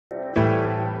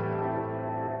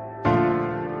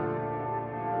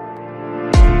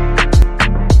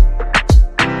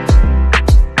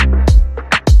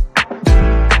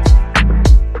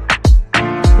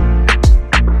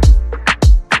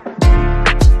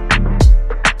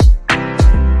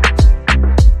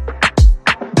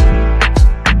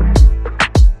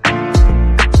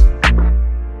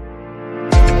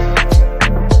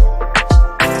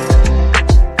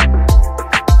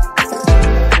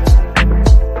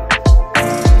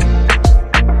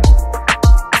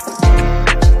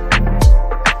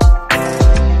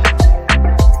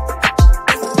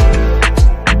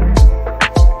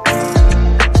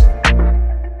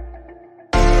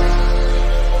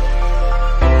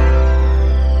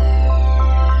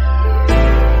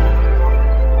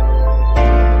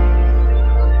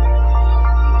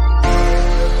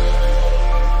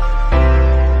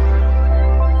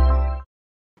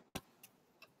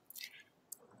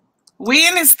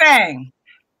this thing.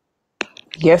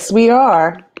 Yes, we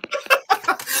are.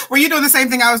 Were you doing the same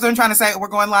thing I was doing, trying to say we're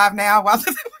going live now?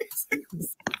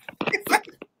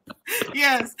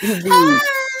 Yes. Hi.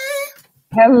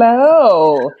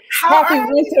 Hello. Happy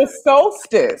winter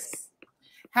solstice.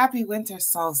 Happy winter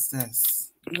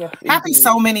solstice. Yes, happy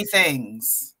so many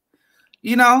things.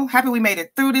 You know, happy we made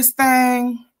it through this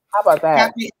thing. How about that?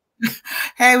 Happy.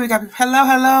 Hey, we got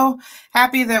hello.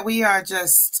 Happy that we are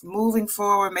just moving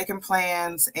forward, making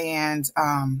plans, and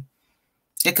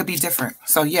it could be different.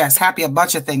 So yes, happy a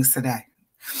bunch of things today.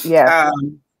 Yes.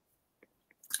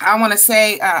 I want to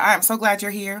say I am so glad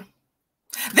you're here.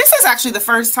 This is actually the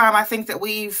first time I think that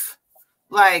we've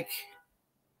like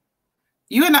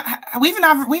you and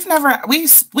I, we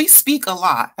speak a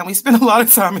lot and we spend a lot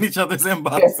of time in each other's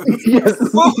inboxes. Yes.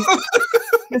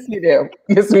 Yes, we do.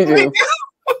 Yes, we do.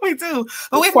 We do.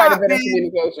 But we've quite a bit of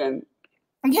communication.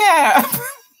 Yeah.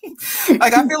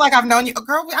 Like I feel like I've known you,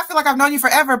 girl. I feel like I've known you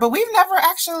forever, but we've never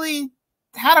actually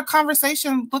had a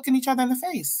conversation looking each other in the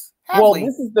face. Well,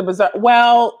 this is the bizarre.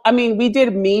 Well, I mean, we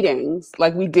did meetings,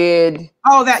 like we did.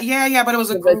 Oh, that yeah, but it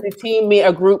was a group. The team meet,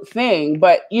 a group thing.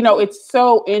 But you know, it's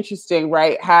so interesting,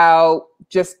 right? How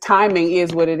just timing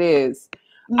is what it is.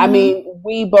 Mm-hmm. I mean,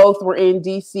 we both were in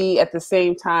DC at the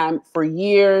same time for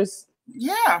years.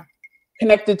 Yeah,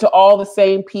 connected to all the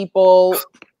same people.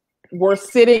 We're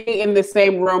sitting in the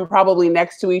same room, probably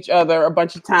next to each other a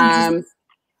bunch of times,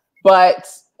 but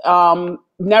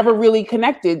never really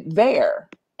connected there.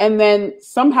 And then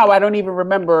somehow I don't even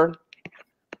remember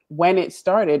when it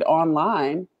started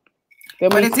online. Then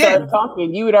we started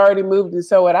talking. You had already moved, and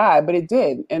so had I, but it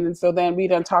did. And then so then we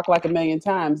done talked like a million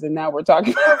times, and now we're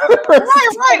talking.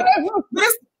 Right.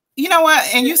 You know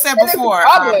what? And you said before,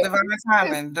 divine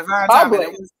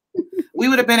timing. We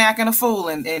would have been acting a fool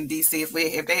in DC if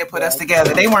they had put us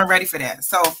together. They weren't ready for that.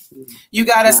 So you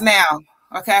got us now.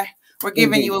 Okay. We're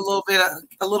giving you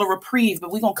a little reprieve,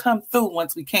 but we're going to come through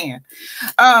once we can.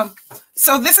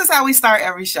 So this is how we start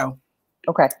every show.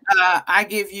 Okay. I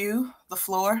give you the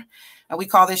floor, and we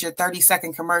call this your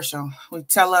 30-second commercial. We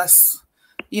tell us,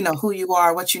 you know, who you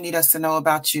are, what you need us to know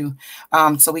about you,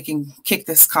 so we can kick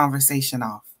this conversation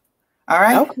off. All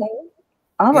right? Okay.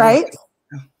 All right.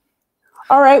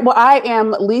 All right. Well, I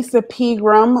am Lisa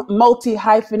Pegram,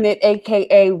 multi-hyphenate,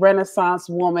 AKA Renaissance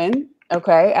woman.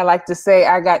 Okay. I like to say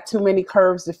I got too many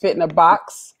curves to fit in a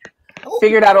box.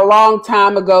 Figured out a long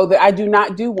time ago that I do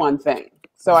not do one thing.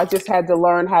 So I just had to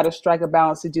learn how to strike a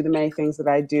balance to do the many things that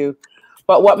I do.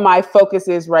 But what my focus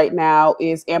is right now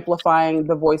is amplifying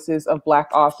the voices of Black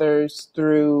authors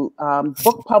through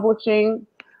book publishing,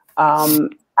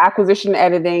 acquisition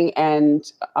editing, and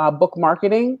book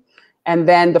marketing. And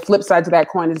then the flip side to that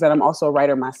coin is that I'm also a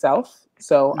writer myself.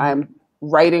 So I'm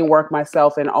writing work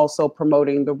myself and also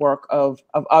promoting the work of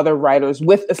other writers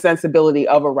with a sensibility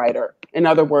of a writer. In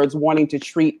other words, wanting to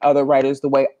treat other writers the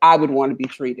way I would want to be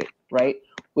treated, right?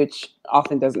 Which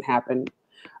often doesn't happen.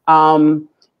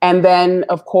 And then,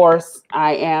 of course,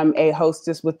 I am a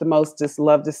hostess with the mostest,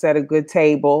 love to set a good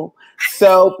table.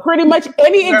 So pretty much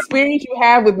any experience you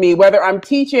have with me, whether I'm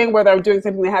teaching, whether I'm doing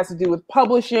something that has to do with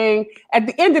publishing, at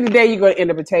the end of the day, you're going to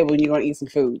end up at a table and you're going to eat some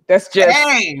food. That's just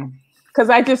because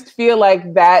I just feel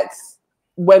like that's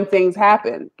when things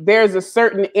happen. There's a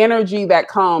certain energy that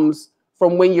comes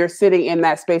from when you're sitting in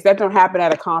that space. That don't happen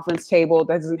at a conference table.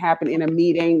 That doesn't happen in a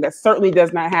meeting. That certainly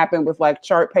does not happen with like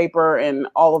chart paper and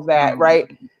all of that,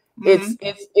 right?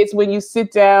 It's when you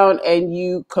sit down and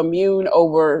you commune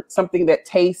over something that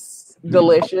tastes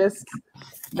delicious,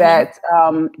 that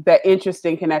that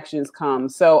interesting connections come.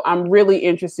 So I'm really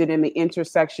interested in the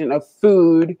intersection of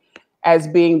food as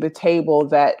being the table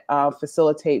that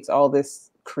facilitates all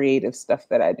this creative stuff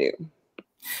that I do.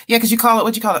 Yeah, because you call it,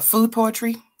 what'd you call it? Food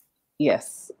poetry?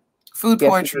 Yes. Food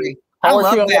poetry.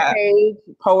 Poetry on the page,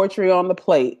 poetry on the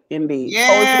plate, indeed.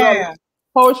 Yeah.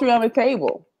 Poetry on the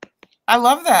table. I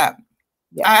love that.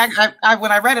 Yes. I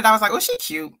when I read it, I was like, oh, she's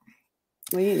cute.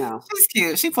 Well, you know. She's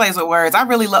cute. She plays with words. I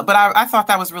really love, but I thought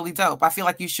that was really dope. I feel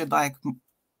like you should like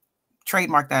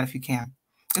trademark that if you can.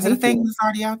 Is it a thing that's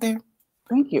already out there?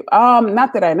 Thank you.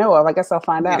 Not that I know of. I guess I'll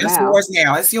find out now.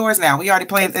 It's yours now. We already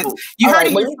played this. You heard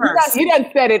it here first. You done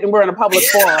said it, and we're in a public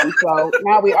forum, so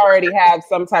now we already have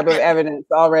some type of evidence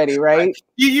already, right?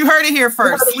 You heard it here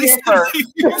first. You're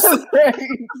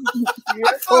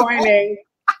pointing.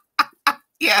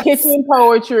 Yes. Kitchen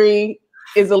poetry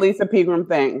is a Lisa Pegram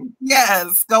thing.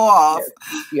 Yes, go off.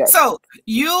 Yes. So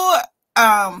you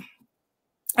and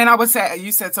I would say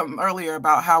you said something earlier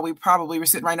about how we probably were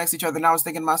sitting right next to each other, and I was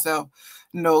thinking to myself,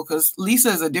 no, because Lisa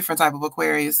is a different type of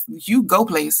Aquarius. You go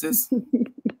places.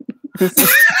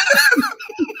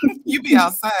 You be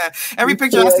outside. Every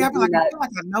picture I see, I be like, I feel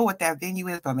like I know what that venue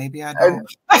is, but maybe I don't.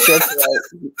 That's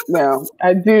right. No,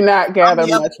 I do not gather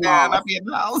much moss. I'll be in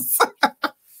the house.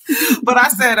 But I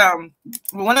said,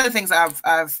 one of the things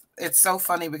it's so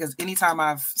funny because anytime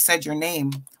I've said your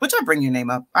name, which I bring your name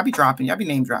up, I'll be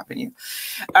name dropping you.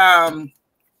 Anytime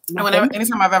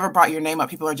I've ever brought your name up,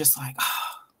 people are just like, oh,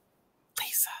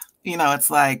 Lisa. You know, it's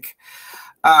like,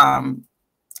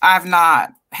 I've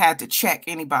not had to check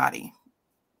anybody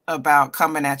about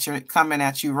coming at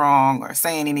you wrong or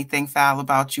saying anything foul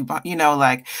about you, but you know,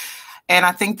 like, and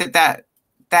I think that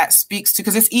speaks to,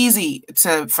 because it's easy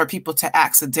for people to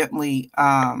accidentally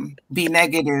be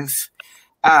negative,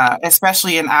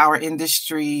 especially in our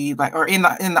industry, like, or in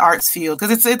the arts field,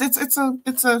 because it's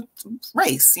a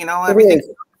race, you know, everything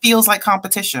feels like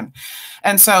competition.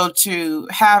 And so to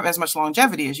have as much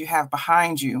longevity as you have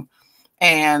behind you,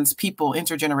 and people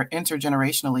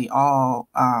intergenerationally all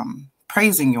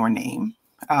praising your name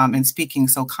and speaking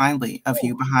so kindly of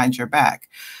you behind your back,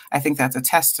 I think that's a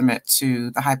testament to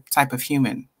the type of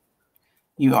human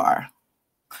you are.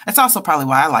 That's also probably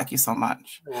why I like you so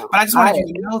much. But I just wanted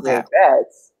you to know that.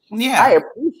 Yeah, I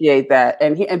appreciate that,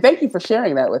 and thank you for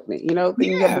sharing that with me. You know,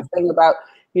 you get this thing about,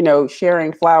 you know,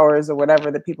 sharing flowers or whatever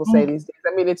that people say these days.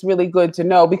 I mean, it's really good to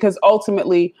know, because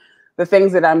ultimately the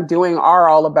things that I'm doing are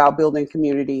all about building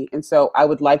community. And so I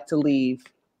would like to leave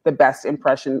the best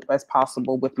impression as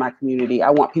possible with my community. I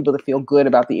want people to feel good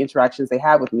about the interactions they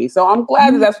have with me. So I'm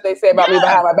glad that that's what they say about me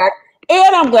behind my back.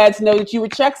 And I'm glad to know that you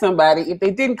would check somebody if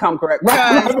they didn't come correct.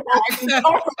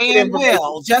 And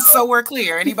will, just so we're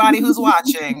clear, anybody who's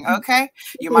watching, okay,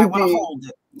 you might want to hold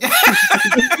it. You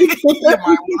might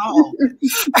want to hold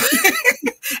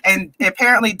it. And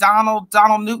apparently Donald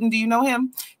Newton, do you know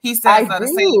him? He says the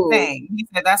same thing. He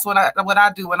said, that's what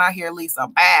I do when I hear Lisa.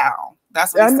 Bow.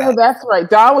 That's what he said. That's right.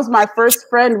 Don was my first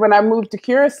friend when I moved to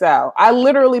Curacao. I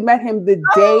literally met him the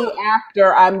day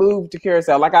after I moved to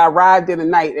Curacao. Like, I arrived in the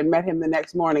night and met him the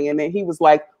next morning. And then he was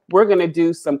like, we're going to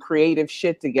do some creative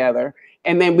shit together.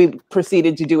 And then we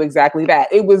proceeded to do exactly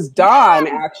that. It was Don,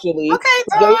 actually,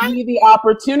 gave me the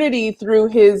opportunity through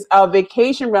his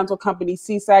vacation rental company,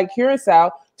 Seaside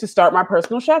Curacao, to start my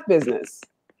personal chef business.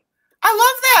 I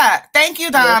love that. Thank you,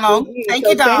 Donald. Thank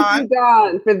you, Don. Thank you,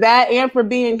 Don, for that, and for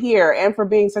being here, and for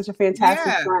being such a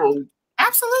fantastic friend.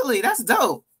 Absolutely. That's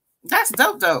dope. That's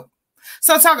dope.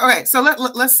 So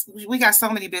let's we got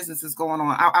so many businesses going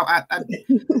on. I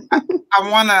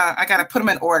gotta put them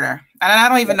in order. And I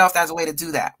don't even know if there's a way to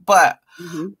do that, but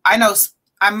I know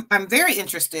I'm very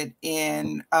interested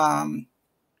in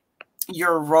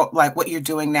your role, like what you're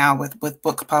doing now with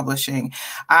book publishing.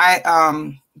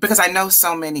 Because I know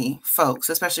so many folks,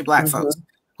 especially Black folks,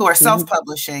 who are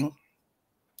self-publishing,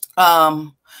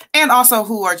 and also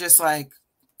who are just like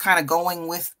kind of going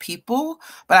with people,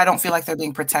 but I don't feel like they're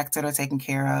being protected or taken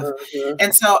care of.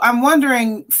 And so I'm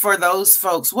wondering, for those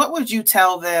folks, what would you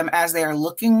tell them as they are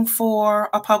looking for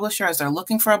a publisher, as they're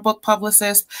looking for a book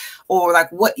publicist, or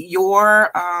like what your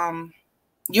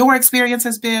experience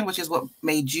has been, which is what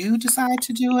made you decide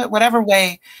to do it, whatever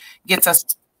way gets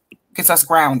us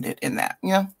grounded in that,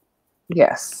 you know?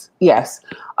 Yes.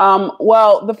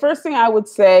 Well, the first thing I would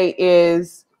say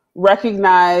is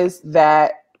recognize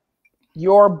that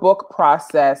your book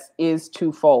process is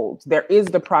twofold. There is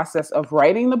the process of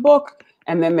writing the book,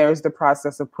 and then there's the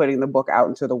process of putting the book out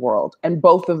into the world. And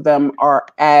both of them are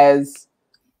as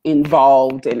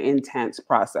involved and intense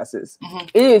processes.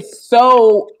 It's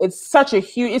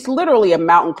literally a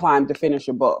mountain climb to finish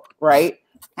a book, right?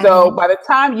 So by the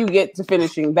time you get to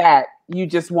finishing that, you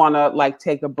just want to like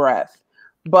take a breath.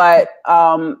 But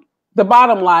the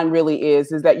bottom line really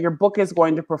is that your book is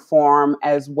going to perform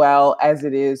as well as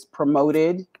it is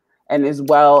promoted, and as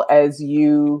well as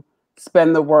you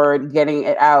spend the word getting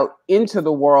it out into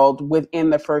the world within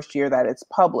the first year that it's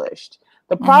published.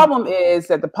 The problem is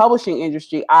that the publishing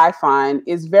industry, I find,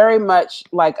 is very much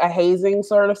like a hazing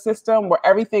sort of system where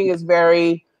everything is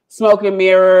very smoke and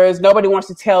mirrors. Nobody wants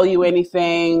to tell you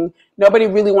anything. Nobody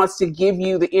really wants to give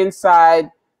you the inside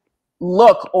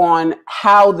look on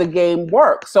how the game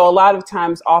works. So a lot of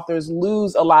times authors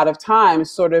lose a lot of time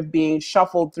sort of being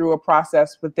shuffled through a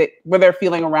process where they're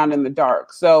feeling around in the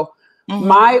dark. So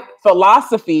my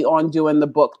philosophy on doing the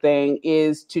book thing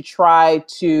is to try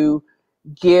to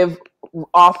give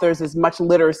authors as much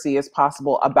literacy as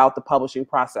possible about the publishing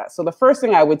process. So the first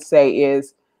thing I would say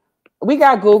is, we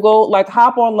got Google, like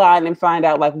hop online and find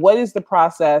out like what is the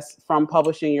process from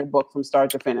publishing your book from start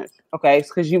to finish. Okay.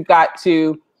 Because you got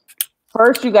to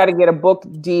get a book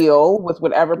deal with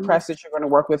whatever press that you're going to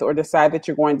work with, or decide that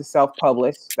you're going to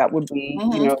self-publish. That would be,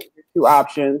 your two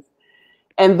options.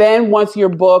 And then once your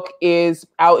book is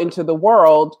out into the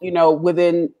world, you know,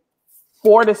 within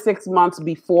 4 to 6 months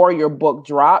before your book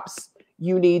drops,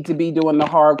 you need to be doing the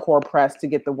hardcore press to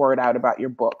get the word out about your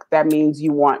book. That means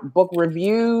you want book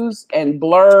reviews and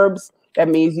blurbs. That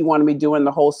means you want to be doing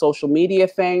the whole social media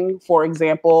thing. For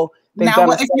example,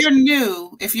 now,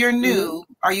 if you're new,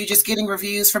 are you just getting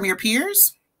reviews from your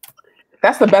peers?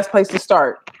 That's the best place to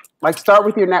start. Like, start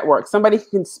with your network. Somebody who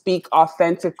can speak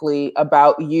authentically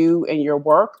about you and your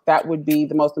work. That would be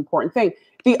the most important thing.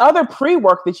 The other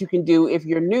pre-work that you can do if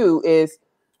you're new is,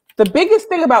 the biggest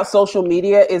thing about social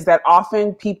media is that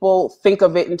often people think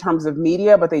of it in terms of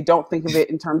media, but they don't think of it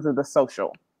in terms of the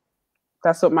social.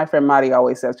 That's what my friend Maarten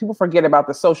always says. People forget about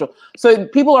the social. So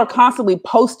people are constantly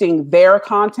posting their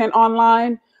content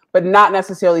online, but not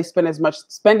necessarily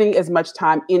spending as much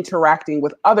time interacting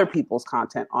with other people's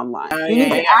content online. You need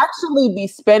to actually be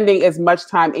spending as much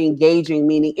time engaging,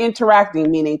 meaning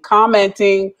interacting, meaning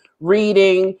commenting,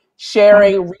 reading,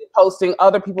 sharing, reposting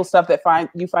other people's stuff that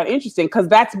you find interesting, because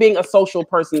that's being a social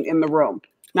person in the room,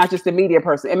 not just a media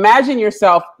person. Imagine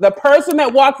yourself, the person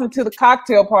that walks into the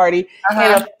cocktail party in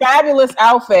a fabulous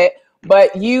outfit,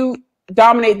 but you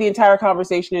dominate the entire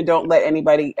conversation and don't let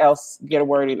anybody else get a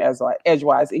word in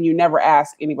edgewise, and you never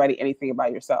ask anybody anything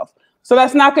about yourself. So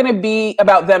that's not going to be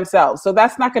about themselves. So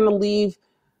that's not going to leave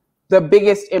the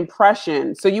biggest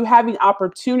impression. So you have the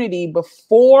opportunity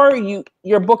before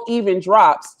your book even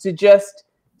drops to just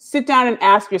sit down and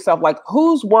ask yourself, like,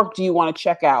 whose work do you want to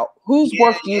check out? Whose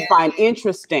work do you find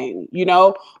interesting? You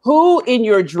know, who in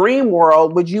your dream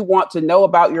world would you want to know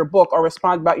about your book or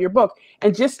respond about your book?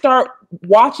 And just start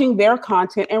watching their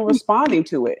content and responding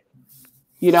to it.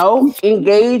 You know,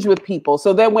 engage with people.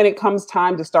 So then when it comes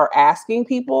time to start asking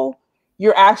people,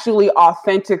 you're actually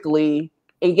authentically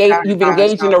you've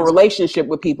engaged in a relationship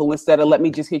with people instead of let me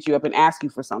just hit you up and ask you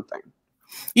for something.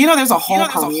 You know, there's a whole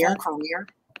career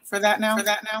for that now.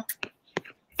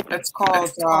 It's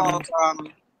called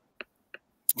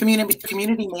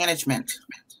community management.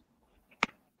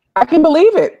 I can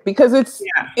believe it, because it's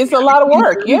a lot of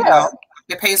work.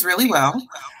 It pays really well,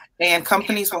 and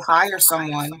companies will hire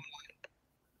someone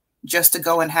just to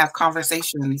go and have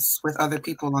conversations with other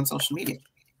people on social media.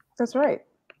 That's right.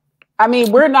 I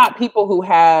mean, we're not people who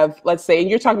have, let's say, and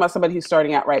you're talking about somebody who's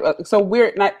starting out, right? So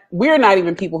we're not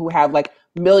even people who have like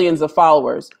millions of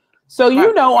followers. So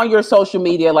you know, on your social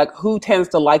media, like, who tends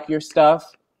to like your stuff,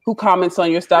 who comments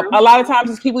on your stuff. A lot of times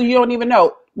it's people you don't even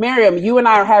know. Miriam, you and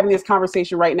I are having this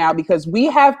conversation right now because we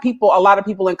have a lot of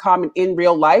people in common in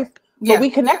real life, but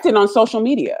we connected on social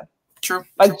media. True.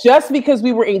 Like, just because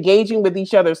we were engaging with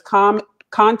each other's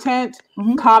content,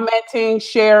 commenting,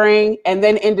 sharing, and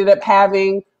then ended up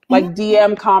having like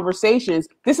DM conversations.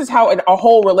 This is how a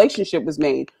whole relationship was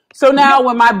made. So now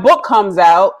when my book comes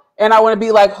out and I want to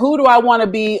be like, who do I want to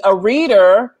be a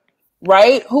reader,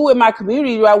 right? Who in my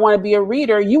community do I want to be a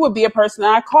reader? You would be a person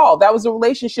that I call. That was a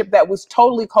relationship that was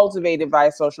totally cultivated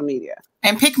via social media.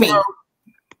 And pick me.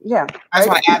 Yeah. I just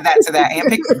want to add that to that. And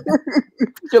pick me.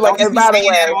 You're like, and by the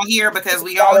way, on here because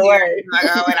we all here. Like,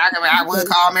 oh, and I would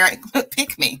call Mary.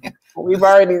 Pick me. We've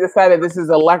already decided this is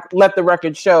a let the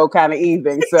record show kind of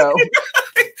evening. So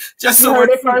just you heard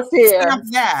it first here.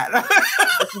 That.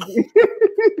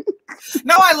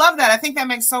 No, I love that. I think that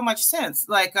makes so much sense.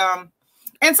 Like,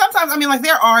 and sometimes, I mean, like,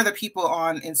 there are the people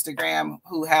on Instagram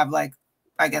who have, like,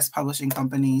 I guess, publishing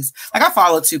companies. Like, I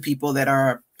follow 2 people that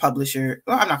are publisher.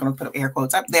 Well, I'm not going to put up air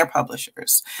quotes. They're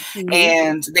publishers,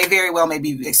 and they very well may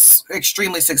be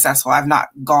extremely successful. I've not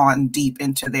gone deep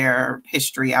into their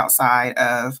history outside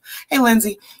of, hey,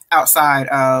 Lindsay, outside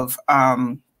of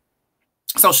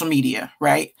social media,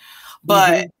 right?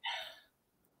 But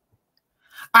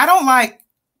I don't like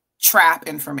trap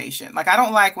information. Like, I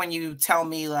don't like when you tell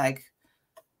me like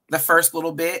the first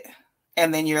little bit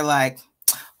and then you're like,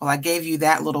 well, I gave you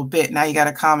that little bit. Now you got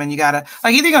to come and you got to,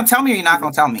 like, either you're going to tell me or you're not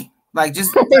going to tell me. Like,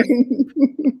 just like, you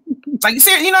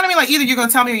know what I mean? Like, either you're going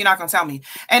to tell me or you're not going to tell me.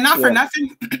 And not for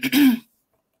nothing,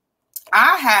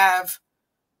 I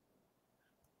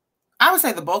would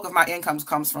say the bulk of my incomes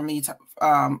comes from me,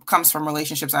 comes from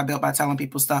relationships I built by telling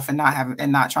people stuff and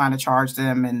not trying to charge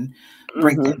them and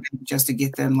break them just to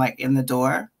get them like in the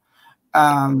door.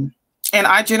 And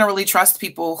I generally trust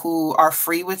people who are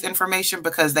free with information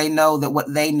because they know that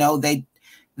what they know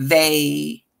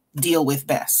they deal with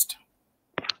best.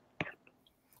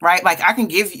 Right? Like, I can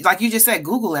give you, like you just said,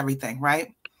 Google everything,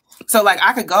 right? So like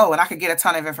I could go and I could get a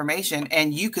ton of information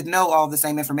and you could know all the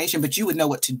same information, but you would know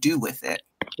what to do with it.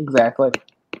 Exactly.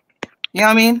 You know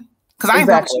what I mean? Because I ain't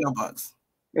publishing no books.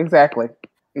 Exactly.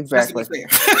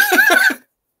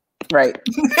 Right.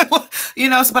 You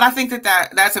know, but I think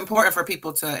that's important for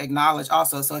people to acknowledge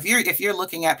also. So if you're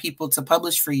looking at people to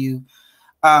publish for you,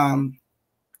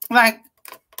 like,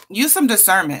 use some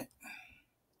discernment,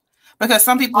 because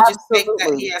some people just take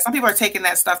that. Yeah, some people are taking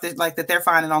that stuff that they're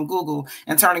finding on Google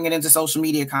and turning it into social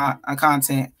media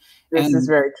content. This is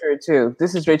very true too.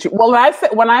 This is very true. Well,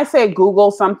 when I say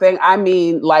Google something, I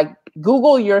mean like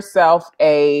Google yourself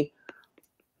a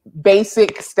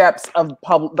basic steps of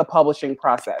the publishing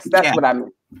process. That's what I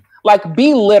mean. Like,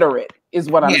 be literate is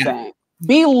what I'm saying.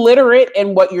 Be literate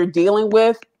in what you're dealing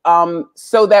with,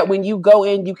 so that when you go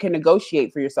in, you can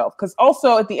negotiate for yourself. Because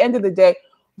also at the end of the day,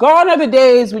 gone are the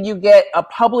days when you get a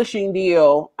publishing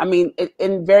deal. I mean,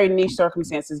 in very niche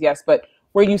circumstances, yes, but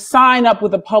where you sign up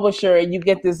with a publisher and you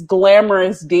get this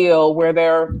glamorous deal where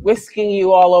they're whisking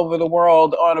you all over the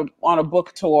world on a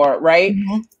book tour, right?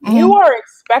 Mm-hmm. You are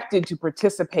expected to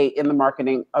participate in the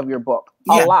marketing of your book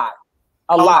a lot.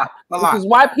 Which is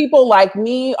why people like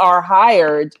me are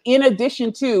hired. In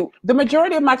addition to, the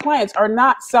majority of my clients are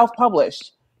not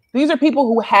self-published. These are people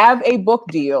who have a book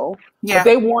deal, but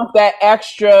they want that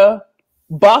extra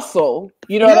bustle,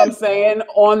 you know what I'm saying,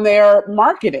 on their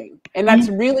marketing. And that's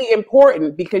really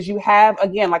important, because you have,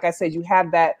 again, like I said, you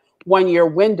have that 1-year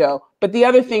window. But the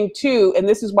other thing too, and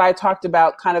this is why I talked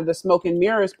about kind of the smoke and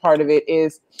mirrors part of it,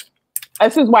 is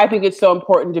this is why I think it's so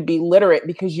important to be literate,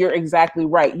 because you're exactly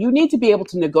right. You need to be able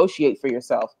to negotiate for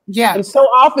yourself. Yeah. And so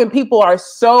often people are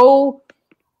so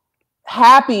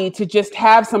happy to just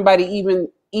have somebody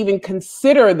even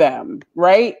consider them,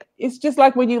 right? It's just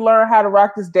like when you learn how to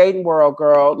rock this dating world,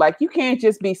 girl. Like, you can't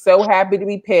just be so happy to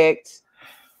be picked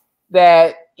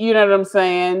that, you know what I'm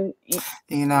saying?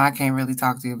 You know, I can't really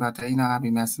talk to you about that. You know, I'll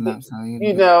be messing up. So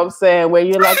you know what I'm saying? Where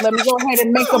you're like, let me go ahead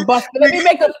and make a bust. Let me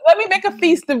make a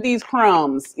feast of these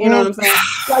crumbs. You know what I'm saying?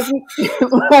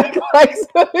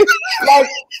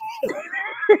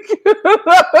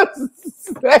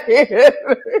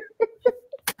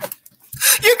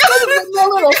 You got my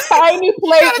little tiny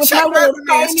plate with my little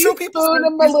tiny spoon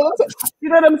and my little. You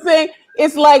know what I'm saying?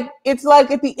 It's like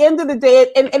at the end of the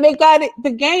day, and they got it.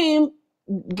 The game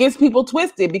gets people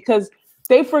twisted because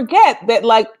they forget that,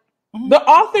 like, the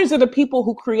authors are the people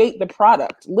who create the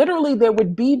product. Literally, there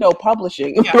would be no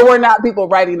publishing if there were not people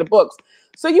writing the books.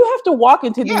 So you have to walk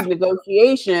into these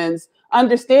negotiations,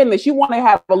 understand that you want to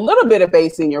have a little bit of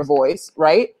bass in your voice,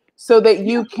 right? So that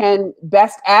you can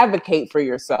best advocate for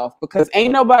yourself, because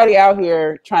ain't nobody out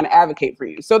here trying to advocate for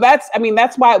you. So that's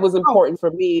why it was important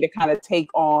for me to kind of take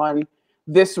on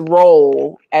this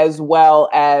role, as well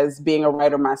as being a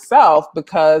writer myself,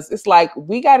 because it's like,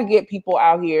 we got to get people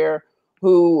out here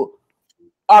who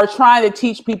are trying to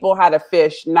teach people how to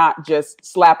fish, not just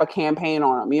slap a campaign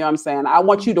on them. You know what I'm saying? I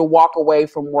want you to walk away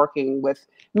from working with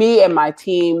me and my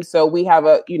team. So we have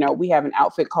an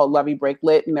outfit called Lovey Break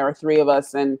Lit, and there are 3 of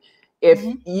us. And if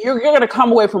you're going to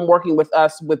come away from working with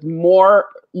us with more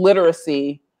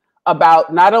literacy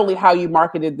about not only how you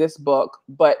marketed this book,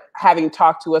 but having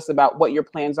talked to us about what your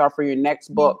plans are for your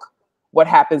next book, what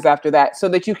happens after that, so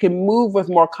that you can move with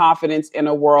more confidence in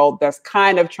a world that's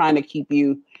kind of trying to keep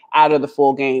you out of the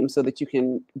full game, so that you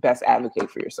can best advocate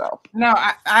for yourself. No,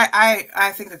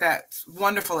 I think that's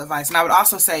wonderful advice. And I would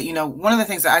also say, you know, one of the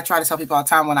things that I try to tell people all the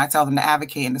time when I tell them to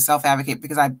advocate and to self-advocate,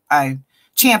 because I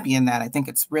champion that. I think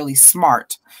it's really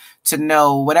smart to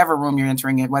know whatever room you're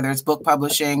entering in, whether it's book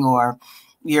publishing, or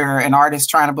you're an artist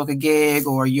trying to book a gig,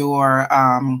 or you're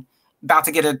about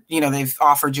to get they've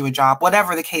offered you a job,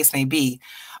 whatever the case may be.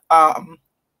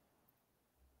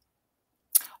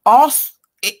 Also,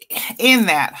 in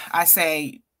that, I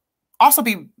say, also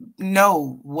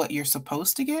know what you're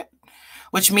supposed to get,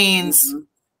 which means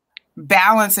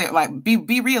balance it, like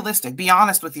be realistic, be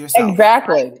honest with yourself.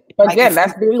 Exactly. Right? But again,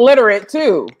 that's being literate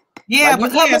too. Yeah,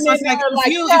 like, so it's like,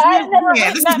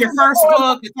 this is your first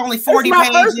book. It's only 40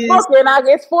 pages. First book, and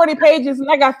it's 40 pages,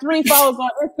 and I got 3 followers on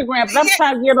Instagram. But I'm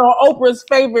trying to get on Oprah's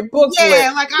favorite book list.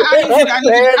 Yeah, like I'm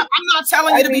not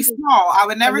telling you to be small. I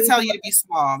would never tell you to be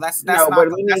small. That's no, not.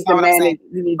 But we need to manage.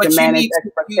 You need to manage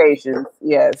expectations.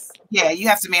 Yes. Yeah, you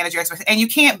have to manage your expectations, and you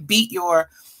can't beat your.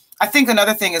 I think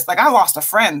another thing is, like, I lost a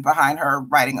friend behind her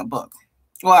writing a book.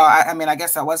 Well, I mean, I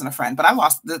guess I wasn't a friend, but I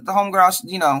lost the homegirl.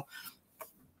 You know.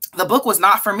 The book was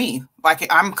not for me. Like,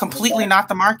 I'm completely not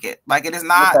the market. Like, it is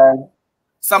not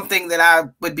something that I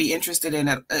would be interested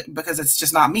in, because it's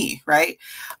just not me, right?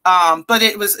 But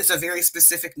it's a very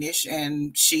specific niche,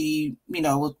 and she,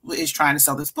 is trying to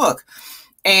sell this book.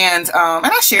 And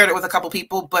I shared it with a couple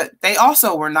people, but they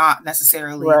also were not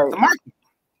necessarily the market,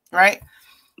 right?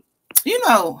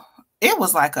 It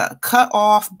was like a cut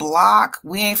off block.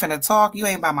 We ain't finna talk. You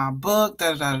ain't buy my book.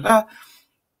 Da da da da.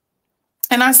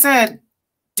 And I said,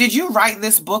 did you write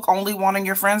this book only wanting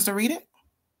your friends to read it?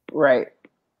 Right.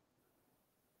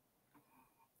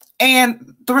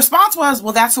 And the response was,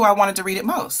 well, that's who I wanted to read it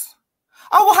most.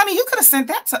 Oh, well, honey, you could have sent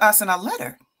that to us in a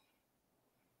letter.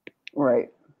 Right.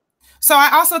 So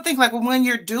I also think, like, when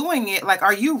you're doing it, like,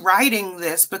 are you writing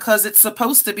this because it's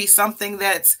supposed to be something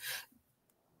that's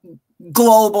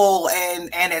global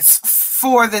and it's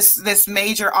for this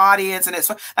major audience, and it's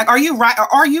like, are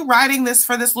you writing this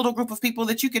for this little group of people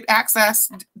that you could access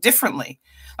differently?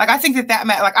 Like, I think that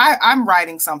like I'm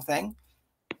writing something,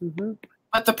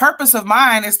 but the purpose of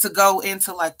mine is to go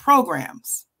into like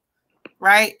programs,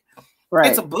 right?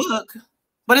 It's a book,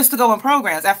 but it's to go in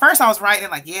programs. At first I was writing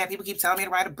like, yeah, people keep telling me to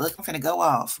write a book, I'm finna go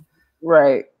off.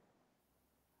 Right.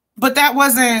 But that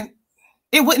wasn't,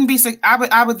 it wouldn't be,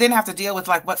 I would then have to deal with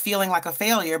like what feeling like a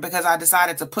failure because I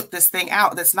decided to put this thing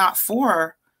out that's not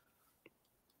for,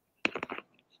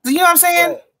 you know what I'm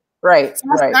saying? Right. So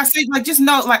I say, like, just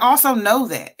know, like, also know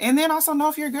that. And then also know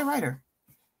if you're a good writer.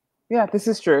 Yeah, this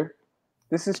is true.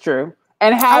 This is true.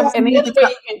 And the other way you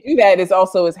can do that is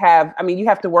have, I mean, you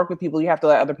have to work with people. You have to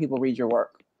let other people read your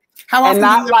work. How often?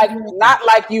 And not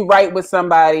like you write with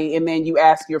somebody and then you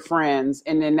ask your friends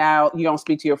and then now you don't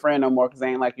speak to your friend no more because they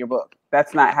ain't like your book.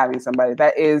 That's not having somebody.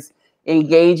 That is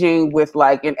engaging with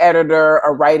like an editor,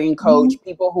 a writing coach,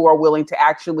 people who are willing to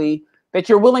actually, that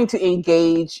you're willing to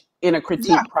engage in a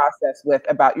critique process with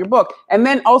about your book. And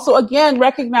then also, again,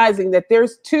 recognizing that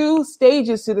there's 2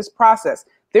 stages to this process.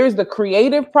 There's the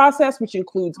creative process, which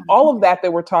includes all of that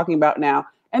we're talking about now.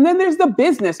 And then there's the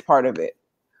business part of it.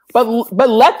 But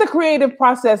let the creative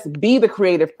process be the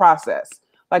creative process.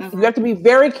 Like you have to be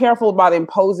very careful about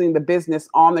imposing the business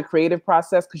on the creative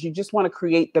process because you just want to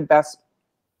create the best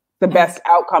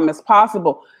outcome as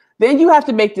possible. Then you have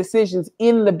to make decisions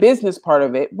in the business part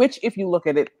of it, which if you look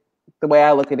at it, the way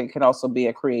I look at it, can also be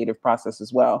a creative process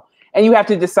as well. And you have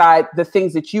to decide the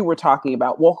things that you were talking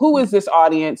about. Well, who is this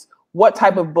audience? What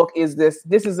type of book is this?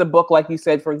 This is a book, like you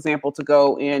said, for example, to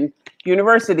go in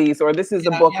universities, or this is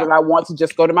a book that I want to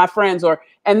just go to my friends,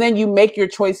 and then you make your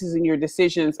choices and your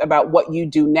decisions about what you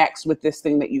do next with this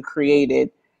thing that you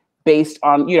created based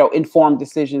on, informed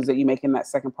decisions that you make in that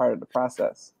second part of the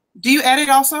process. Do you edit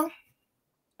also?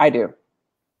 I do.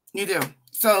 You do.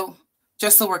 So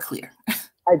just so we're clear.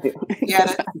 I do. Yeah,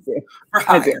 I do.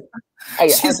 I do. I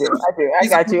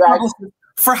got you.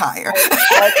 For hire.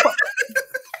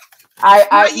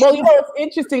 Well, it's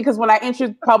interesting because when I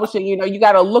entered publishing, you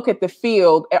got to look at the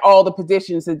field, at all the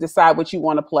positions and decide what you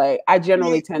want to play. I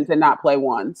generally tend to not play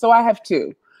one. So I have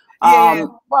 2.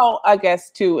 Well, I guess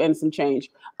 2 and some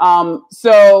change.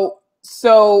 So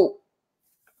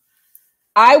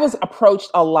I was approached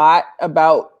a lot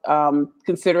about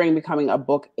considering becoming a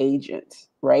book agent,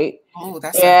 right? Oh,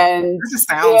 that sounds.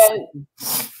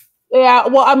 Yeah,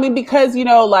 well, I mean, because,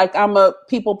 like I'm a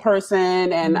people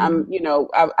person and I'm,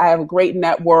 I have a great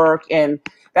network and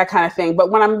that kind of thing. But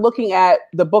when I'm looking at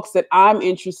the books that I'm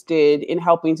interested in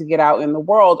helping to get out in the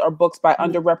world are books by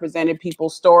underrepresented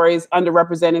people's stories,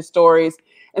 underrepresented stories.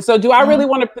 And so do I really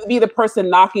want to be the person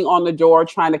knocking on the door,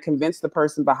 trying to convince the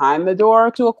person behind the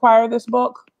door to acquire this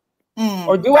book?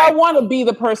 Or do I want to be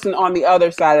the person on the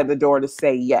other side of the door to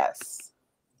say yes?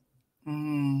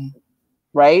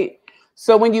 Right?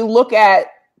 So when you look at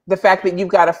the fact that you've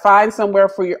got to find somewhere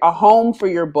for a home for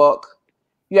your book,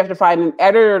 you have to find an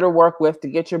editor to work with to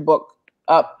get your book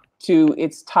up to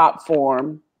its top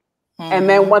form. And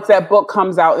then once that book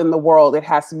comes out in the world, it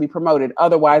has to be promoted.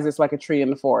 Otherwise, it's like a tree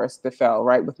in the forest that fell,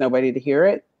 right? With nobody to hear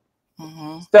it.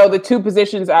 So the 2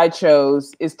 positions I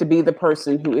chose is to be the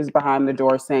person who is behind the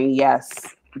door saying, yes,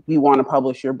 we want to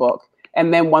publish your book.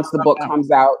 And then once the book comes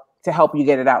out, to help you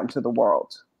get it out into the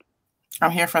world.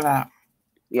 I'm here for that.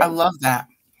 Yeah. I love that.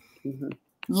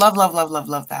 Love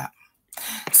that.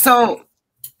 So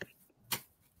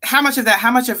how much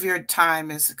of your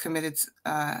time is committed to,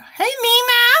 hey,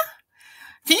 Nina,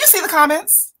 can you see the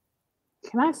comments?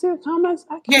 Can I see the comments?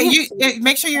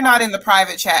 Make sure you're not in the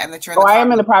private chat and that you're in the I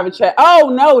am in the private chat.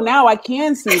 Oh, no, now I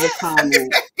can see the comments.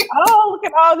 Oh, look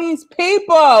at all these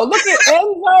people. Look at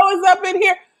Enzo is up in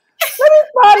here. Let me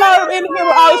find out in here.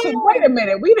 Wait a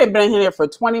minute. We've been here for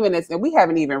 20 minutes and we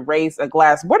haven't even raised a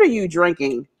glass. What are you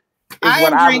drinking?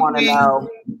 I want to know.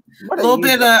 A little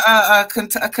bit of a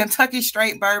Kentucky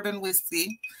straight bourbon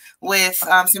whiskey with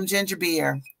some ginger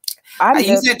beer.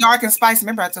 You said dark and spicy.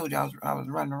 Remember I told you I was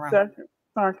running around.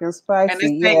 Dark and spicy. And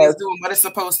this thing is doing what it's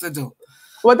supposed to do.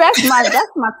 Well, that's my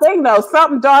thing though.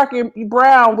 Something dark and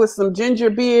brown with some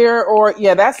ginger beer, or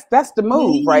that's the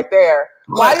move right there.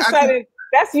 Well, I decided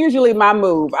That's usually my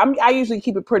move. I usually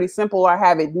keep it pretty simple. I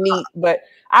have it neat, but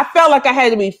I felt like I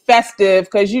had to be festive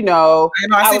because I see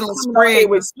the little sprig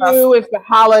with you. It's the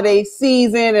holiday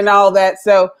season and all that.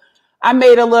 So I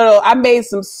made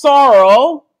some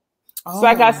sorrel. So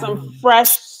I got some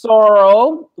fresh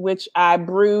sorrel, which I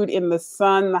brewed in the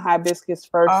sun, the hibiscus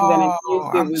first, and then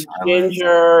infused it with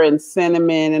ginger and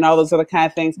cinnamon and all those other kind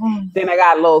of things. Then I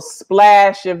got a little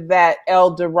splash of that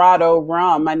El Dorado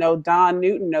rum. I know Don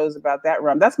Newton knows about that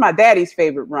rum. That's my daddy's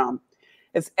favorite rum.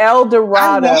 It's El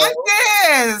Dorado. I like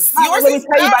this. Let me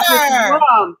tell you about this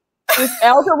rum. This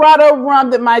El Dorado rum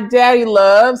that my daddy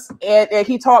loves, and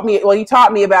he taught me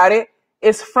about it.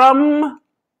 It's from,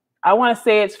 I want to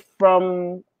say it's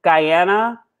from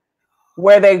Guyana,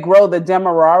 where they grow the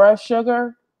Demerara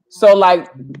sugar. So like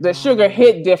the sugar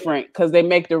hit different because they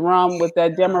make the rum with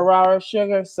that Demerara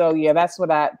sugar. So yeah, that's what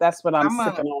I'm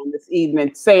sipping on this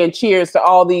evening. Saying cheers to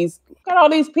all these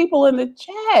people in the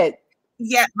chat.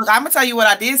 Yeah, look, I'm gonna tell you what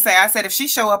I did say. I said if she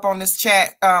show up on this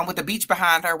chat with the beach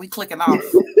behind her, we clicking off.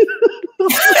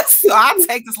 So I'll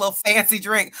take this little fancy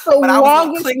drink. The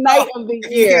longest night of the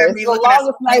year. The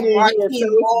longest night of the year.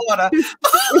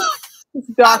 It's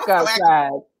dark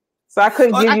outside, so I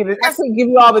couldn't give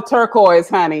you all the turquoise,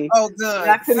 honey. Oh, good.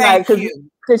 Not tonight,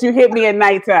 because you hit me at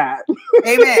nighttime.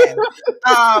 Amen.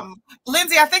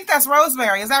 Lindsay, I think that's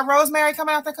rosemary. Is that rosemary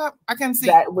coming out the cup? I can see.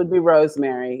 That would be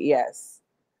rosemary. Yes,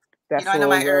 that's I know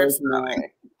my herbs.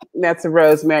 That's a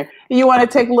rosemary. You want to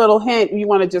take a little hint. You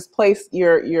want to just place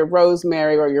your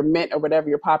rosemary or your mint or whatever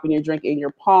you're popping your drink in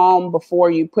your palm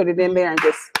before you put it in there, and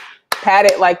just pat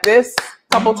it like this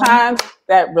a couple times.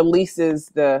 That releases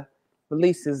the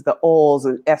oils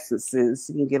and essences.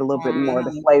 You can get a little bit more of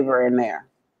the flavor in there.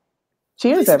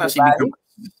 Cheers, everybody.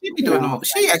 She be doing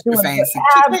she extra fancy.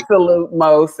 Absolute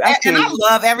most. And I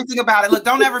love everything about it. Look,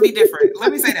 don't ever be different.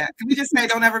 Let me say that. Can we just say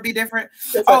don't ever be different?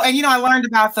 And I learned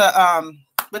about the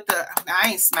I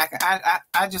ain't smacking.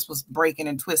 I just was breaking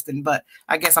and twisting, but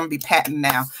I guess I'm gonna be patting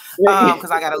now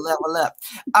because I gotta level up.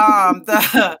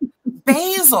 The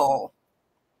basil.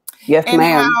 Yes, and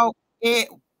ma'am. How it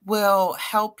will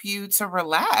help you to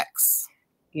relax.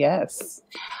 Yes.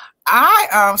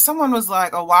 Someone was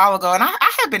like a while ago, and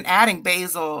I have been adding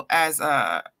basil as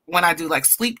when I do like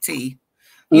sleep tea,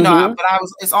 but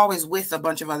it's always with a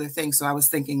bunch of other things. So I was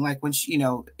thinking like when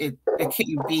it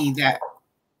can't be that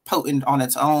potent on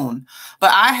its own, but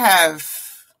I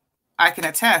can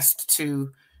attest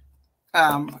to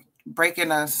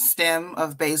breaking a stem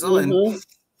of basil and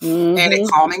it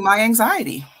calming my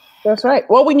anxiety. That's right.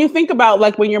 Well, when you think about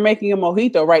like when you're making a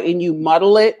mojito, right, and you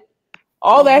muddle it,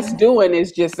 all that's doing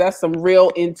is that's some real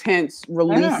intense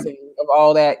releasing of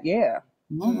all that. Yeah.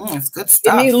 It's good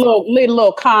stuff. It needs a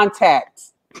little contact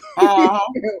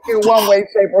in one way,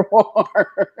 shape, or form.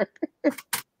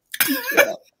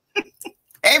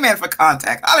 Amen for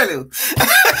contact. Hallelujah.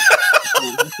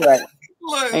 That's right.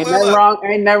 Ain't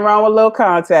nothing wrong with a little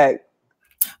contact.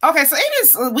 Okay, so it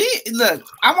is.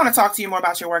 I want to talk to you more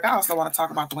about your work. I also want to talk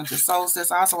about the winter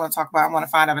solstice. I also want to I want to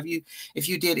find out if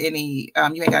you did any.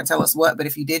 You ain't got to tell us what, but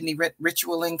if you did any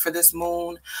ritualing for this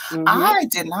moon, I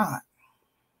did not.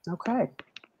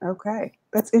 Okay,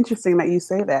 that's interesting that you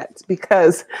say that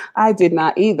because I did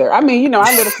not either. I mean,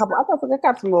 I lit a couple. I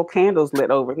got some little candles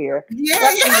lit over here.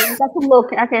 I got some little.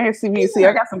 I can't see you. See,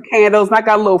 I got some candles and I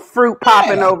got a little fruit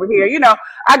popping over here.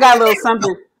 I got a little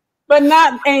something. But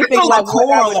not anything like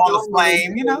coral on the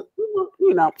flame,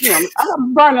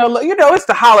 I'm burning a little, it's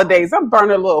the holidays. I'm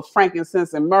burning a little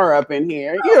frankincense and myrrh up in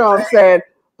here. You know what I'm saying?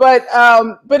 But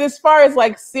as far as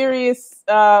like serious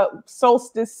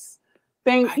solstice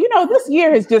thing, this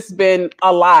year has just been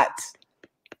a lot.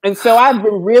 And so I've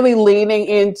been really leaning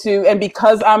into, and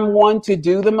because I'm one to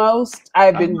do the most,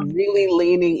 I've been really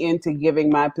leaning into giving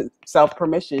myself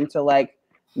permission to like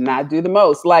not do the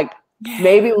most. Like,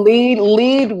 maybe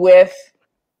lead with,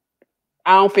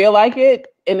 I don't feel like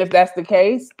it. And if that's the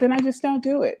case, then I just don't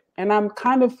do it. And I'm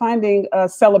kind of finding a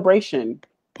celebration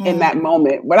in that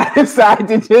moment when I decide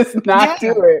to just not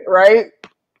do it, right?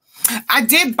 I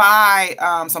did buy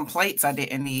some plates I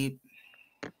didn't need.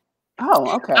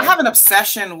 Oh, okay. I have an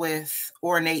obsession with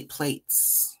ornate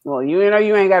plates. Well, you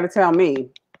ain't got to tell me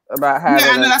about having.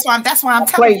 Yeah, I know that's why I'm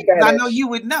telling you. I know you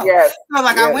would know. Yes. So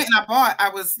like I went and I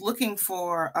was looking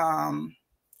for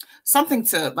something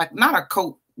to like, not a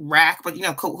coat rack, but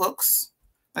coat hooks,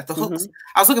 like the hooks.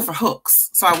 I was looking for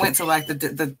hooks. So I went to like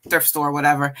the thrift store or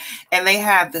whatever, and they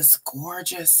had this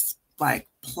gorgeous like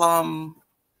plum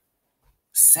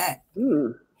set.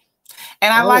 And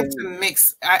I like to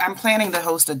mix. I'm planning to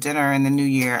host a dinner in the new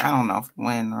year. I don't know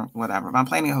when or whatever, but I'm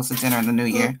planning to host a dinner in the new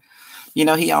year.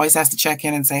 He always has to check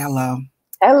in and say hello.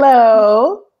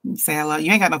 Hello. Say hello.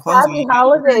 You ain't got no clothes on. Happy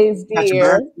holidays,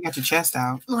 dear. You got your chest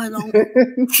out. I don't.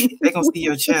 They gonna see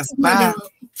your chest. Bye.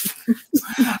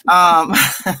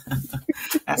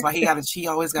 That's why he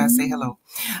always gotta say hello.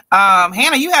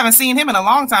 Hannah, you haven't seen him in a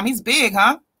long time. He's big,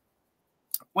 huh?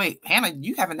 Wait, Hannah,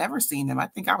 you haven't ever seen him. I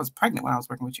think I was pregnant when I was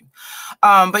working with you.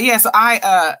 But yeah, so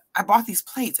I bought these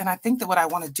plates, and I think that what I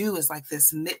want to do is like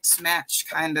this mix match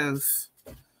kind of.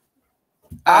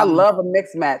 I love a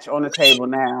mix match on the table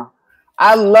now.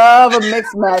 I love a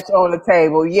mixed match on the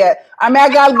table. Yeah. I mean, I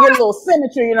got to get a little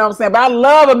symmetry, you know what I'm saying? But I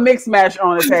love a mixed match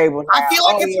on the table now. I feel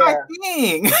like it's my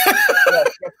thing. Yes.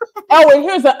 Oh, and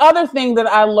here's the other thing that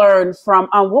I learned from,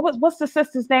 what's the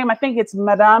sister's name? I think it's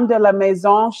Madame de la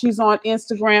Maison. She's on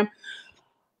Instagram.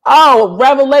 Oh,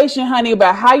 revelation, honey,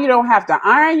 about how you don't have to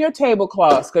iron your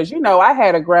tablecloths. Because, you know, I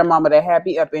had a grandmama that had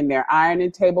me up in there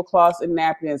ironing tablecloths and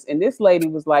napkins. And this lady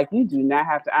was like, you do not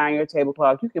have to iron your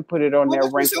tablecloth. You can put it on there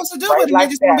wrinkled. What are you supposed to do with it?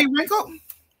 Like just going to be wrinkled?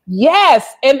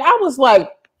 Yes. And I was like,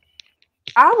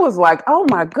 oh,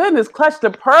 my goodness, clutch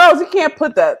the pearls. You can't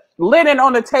put the linen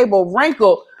on the table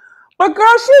wrinkled. But,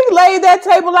 girl, she laid that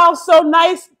table out so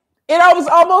nice. It was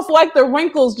almost like the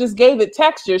wrinkles just gave it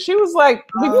texture. She was like,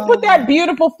 when you put that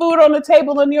beautiful food on the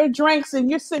table and your drinks and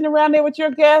you're sitting around there with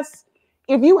your guests,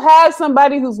 if you have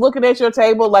somebody who's looking at your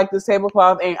table like this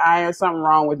tablecloth ain't ironed, something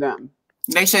wrong with them.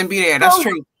 They shouldn't be there. That's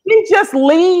true. She just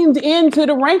leaned into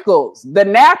the wrinkles. The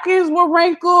napkins were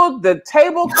wrinkled. The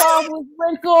tablecloth was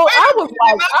wrinkled.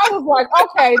 I was like,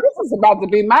 okay, this is about to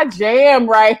be my jam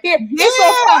right here.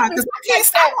 Yeah,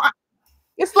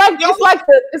 it's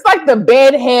like the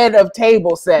bed head of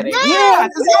table setting. Yeah,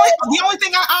 the only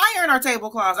thing I iron are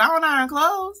tablecloths. I don't iron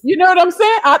clothes. You know what I'm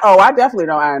saying? I definitely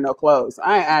don't iron no clothes.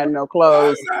 I ain't iron no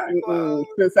clothes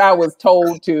since I was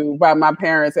told to by my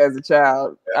parents as a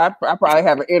child. I probably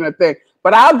have an inner thing,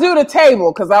 but I'll do the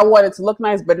table because I want it to look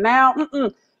nice. But now,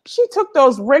 she took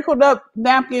those wrinkled up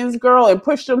napkins, girl, and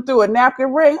pushed them through a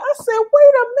napkin ring. I said,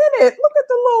 wait a minute, look at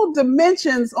the little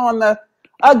dimensions on the.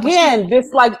 Again,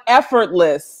 this like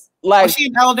effortless. Like, was she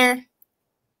an elder?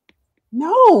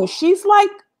 No, she's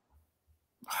like,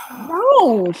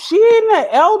 no, she ain't an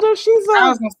elder. She's I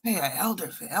was gonna say an elder.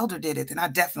 If an elder did it, then I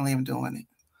definitely am doing it.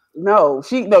 No,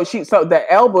 she. So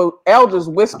the elders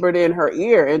whispered in her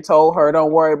ear and told her,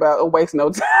 "Don't worry about it. Waste no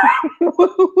time."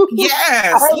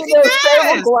 Yes,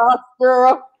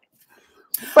 girl.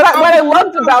 But what I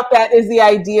loved about that is the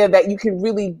idea that you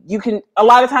can, a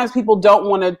lot of times people don't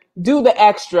want to do the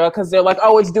extra because they're like,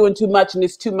 oh, it's doing too much and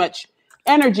it's too much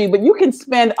energy, but you can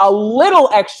spend a little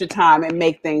extra time and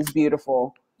make things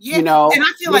beautiful. Yeah, you know, and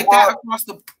I feel like that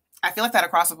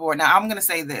across the board. Now I'm going to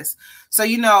say this. So,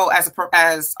 you know, as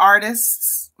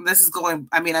artists, this is going,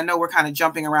 I mean, I know we're kind of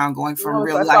jumping around going from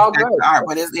real life back to art,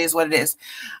 but it is what it is.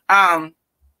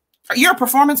 You're a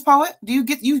performance poet. Do you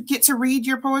get to read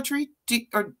your poetry?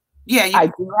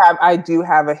 I do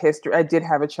have a history. I did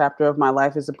have a chapter of my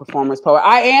life as a performance poet.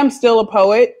 I am still a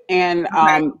poet and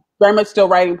very much still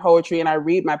writing poetry, and I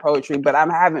read my poetry, but I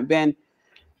haven't been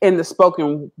in the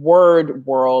spoken word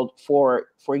world for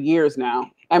years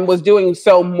now, and was doing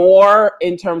so more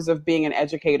in terms of being an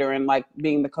educator and like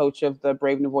being the coach of the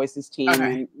Brave New Voices team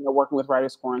and working with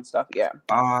Writers Core and stuff. Yeah,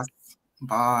 boss,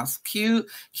 cue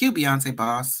Beyonce,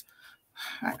 boss.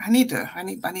 I need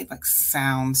like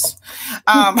sounds.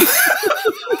 But no,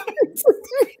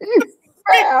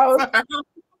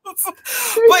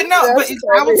 but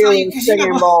I will tell you,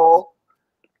 singing bowl.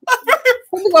 Let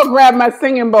me go grab my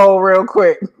singing bowl real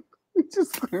quick.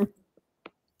 Just the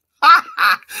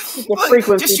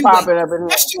frequency popping up in here.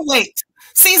 Just you wait.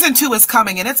 Season 2 is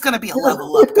coming, and it's going to be a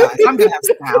level up, guys. I'm going to have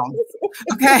sound.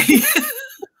 Okay.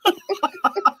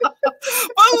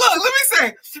 But look, let me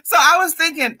say. So I was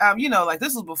thinking, like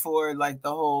this was before like the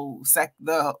whole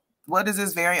what is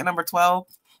this variant number 12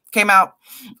 came out,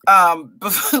 when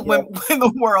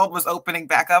the world was opening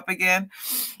back up again,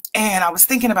 and I was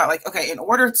thinking about like, okay, in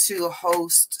order to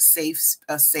host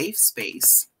a safe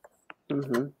space,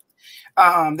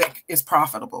 that is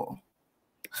profitable,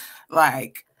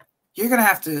 like you're gonna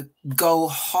have to go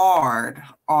hard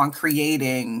on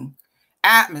creating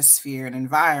atmosphere and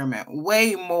environment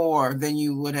way more than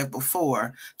you would have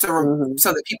before so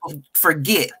that people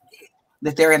forget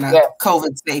that they're in a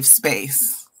COVID safe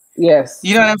space. Yes.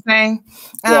 You know what I'm saying?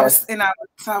 And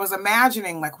I was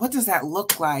imagining like, what does that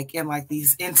look like in like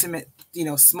these intimate,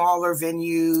 smaller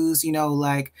venues,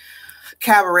 like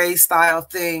cabaret style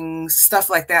things,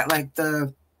 stuff like that. Like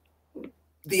the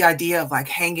idea of like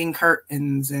hanging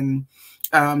curtains and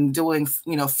doing,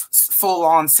 full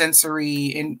on sensory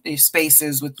in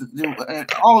spaces with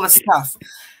all the stuff.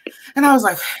 And I was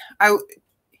like,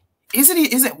 is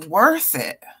it worth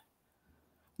it?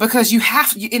 Because you're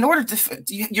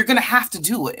going to have to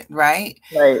do it, right?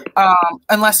 Right.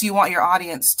 Unless you want your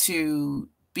audience to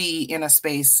be in a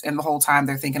space and the whole time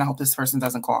they're thinking, I hope this person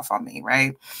doesn't cough on me,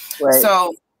 right?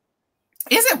 So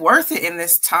is it worth it in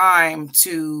this time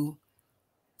to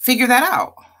figure that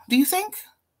out? Do you think?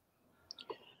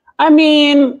 I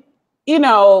mean, you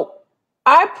know,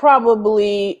 I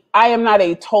am not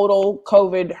a total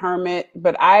COVID hermit,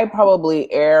 but I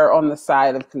probably err on the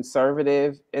side of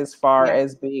conservative as far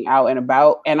as being out and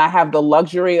about. And I have the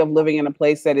luxury of living in a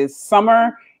place that is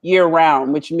summer year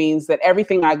round, which means that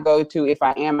everything I go to, if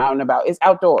I am out and about, is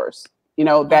outdoors. You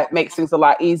know, that makes things a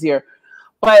lot easier.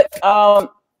 But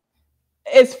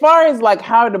as far as like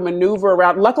how to maneuver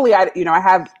around, luckily, I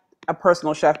have a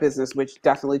personal chef business, which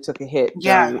definitely took a hit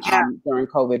during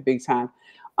COVID big time.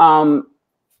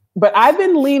 But what I've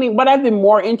been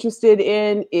more interested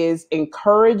in is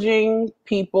encouraging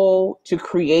people to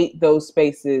create those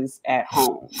spaces at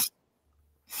home.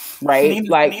 Right?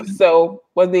 So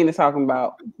what's Nina talking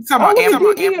about?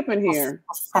 Talking up in here.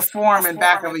 Performing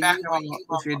back of a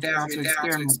if you're down to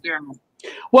experiment.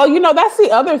 Well, you know, that's the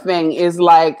other thing is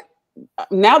like,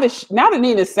 now that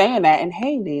Nina's saying that, and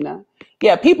hey, Nina,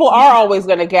 people are always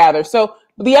going to gather. So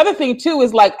the other thing too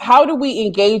is like, how do we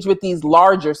engage with these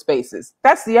larger spaces?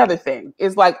 That's the other thing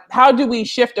is like, how do we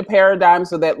shift a paradigm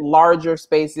so that larger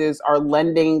spaces are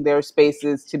lending their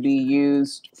spaces to be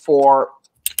used for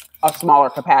a smaller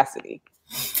capacity?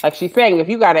 Like she's saying, if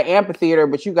you got an amphitheater,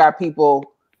 but you got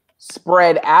people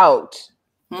spread out,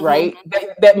 right?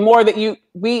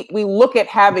 We look at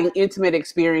having intimate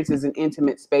experiences in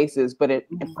intimate spaces, but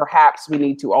perhaps we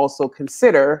need to also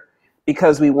consider,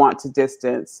 because we want to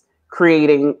distance,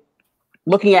 looking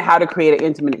at how to create an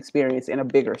intimate experience in a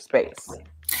bigger space.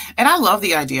 And I love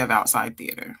the idea of outside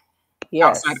theater.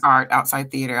 Yes. Outside art,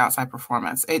 outside theater, outside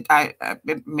performance. It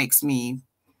makes me,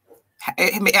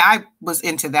 I was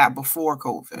into that before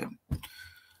COVID.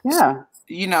 Yeah. So,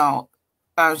 you know,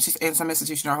 and some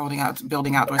institutions are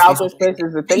building outdoor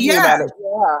spaces and thinking about it.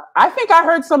 Yeah. I think I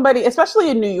heard somebody, especially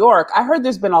in New York, I heard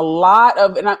there's been a lot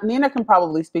of, and Nina can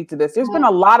probably speak to this, there's been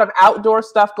a lot of outdoor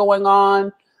stuff going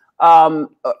on,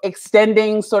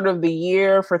 extending sort of the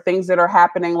year for things that are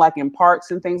happening like in parks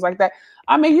and things like that.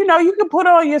 I mean, you know, you can put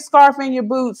on your scarf and your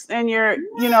boots and I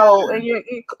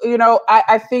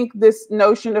think this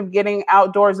notion of getting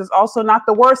outdoors is also not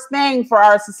the worst thing for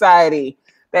our society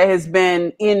that has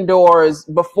been indoors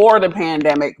before the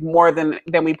pandemic more than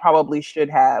we probably should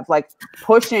have, like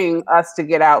pushing us to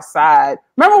get outside.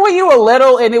 Remember when you were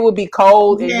little and it would be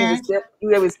cold and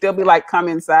you would still be like, come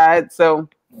inside. So,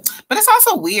 but it's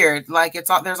also weird. Like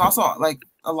there's also like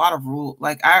a lot of rules.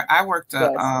 Like I worked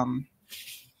a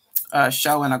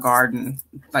show in a garden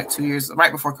like 2 years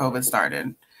right before COVID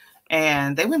started,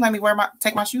 and they wouldn't let me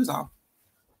take my shoes off.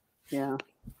 Yeah.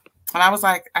 And I was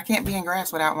like, I can't be in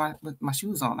grass with my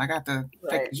shoes on. I got to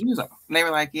take the shoes off. And they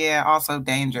were like, yeah, also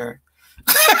danger.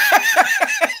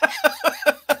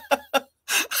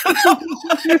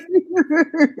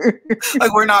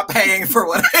 Like, we're not paying for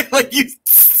what like you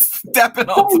stepping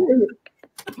on.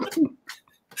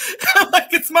 Like,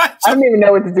 it's my job. I don't even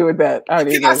know what to do with that.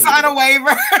 Can I sign a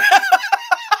waiver?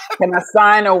 Can I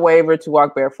sign a waiver to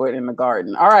walk barefoot in the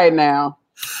garden? All right, now.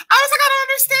 I was like, I don't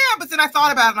understand. But then I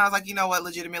thought about it and I was like, you know what?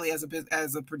 Legitimately,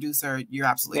 as a producer, you're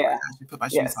absolutely right. I should put my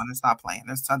shoes on and stop playing.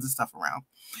 There's tons of stuff around.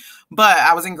 But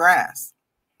I was in grass.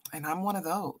 And I'm one of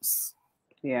those.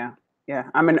 Yeah. Yeah.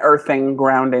 I'm an earthing,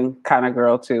 grounding kind of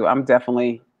girl too. I'm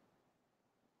definitely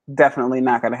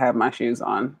not going to have my shoes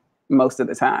on most of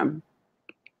the time.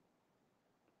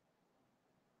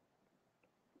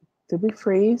 Did we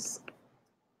freeze?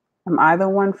 Am I the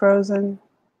one frozen?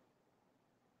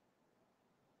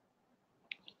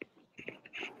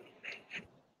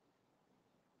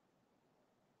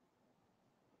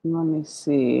 Let me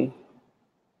see.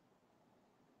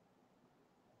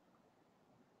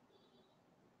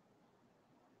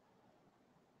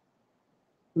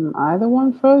 Am I the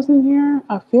one frozen here?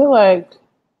 I feel like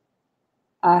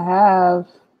I have.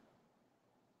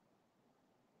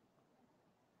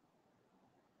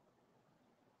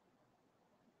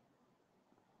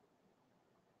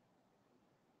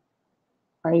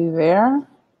 Are you there?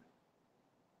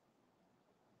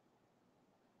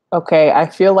 Okay, I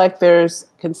feel like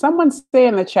can someone say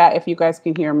in the chat if you guys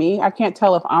can hear me? I can't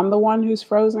tell if I'm the one who's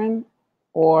frozen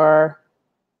or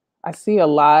I see a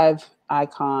live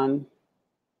icon.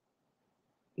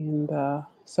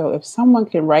 So if someone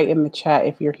can write in the chat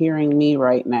if you're hearing me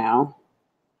right now,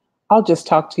 I'll just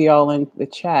talk to y'all in the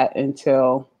chat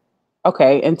until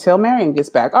Marion gets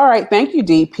back. All right, thank you,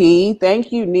 DP.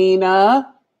 Thank you,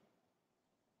 Nina.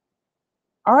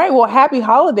 All right. Well, happy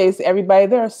holidays to everybody.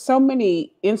 There are so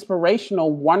many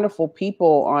inspirational, wonderful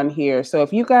people on here. So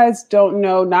if you guys don't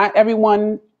know, not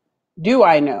everyone do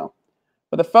I know.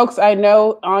 But the folks I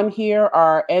know on here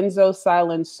are Enzo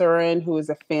Silent Surin, who is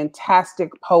a fantastic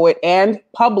poet and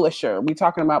publisher. We're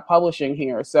talking about publishing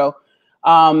here. So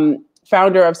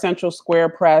founder of Central Square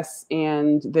Press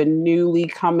and the newly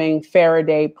coming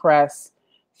Faraday Press,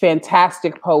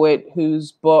 fantastic poet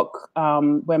whose book,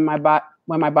 When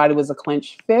My Body Was a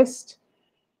Clenched Fist,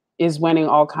 is winning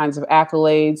all kinds of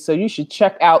accolades. So you should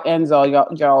check out Enzo,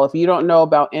 y'all. If you don't know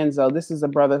about Enzo, this is a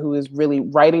brother who is really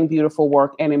writing beautiful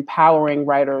work and empowering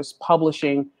writers,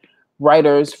 publishing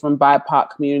writers from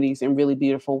BIPOC communities in really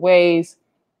beautiful ways.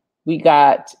 We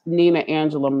got Nina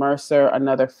Angela Mercer,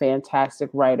 another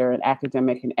fantastic writer and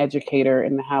academic and educator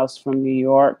in the house from New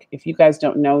York. If you guys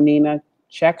don't know Nina,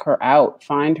 check her out,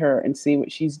 find her and see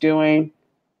what she's doing.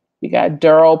 We got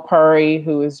Daryl Purry,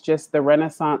 who is just the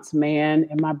Renaissance man,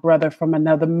 and my brother from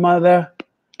another mother,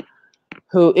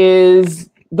 who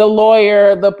is the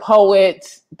lawyer, the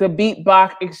poet, the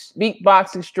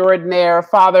beatbox extraordinaire,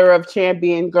 father of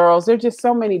champion girls. There's just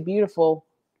so many beautiful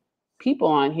people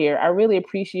on here. I really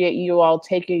appreciate you all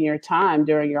taking your time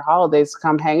during your holidays to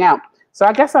come hang out. So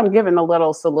I guess I'm giving a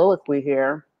little soliloquy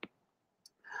here.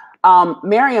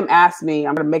 Miriam asked me,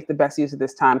 I'm going to make the best use of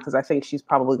this time because I think she's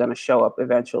probably going to show up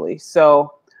eventually.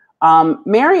 So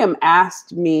Miriam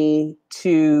asked me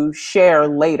to share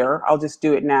later, I'll just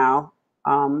do it now,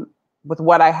 with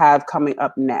what I have coming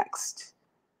up next.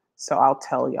 So I'll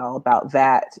tell y'all about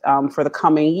that for the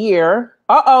coming year.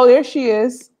 Uh-oh, there she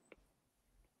is.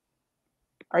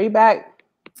 Are you back?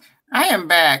 I am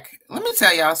back. Let me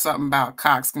tell y'all something about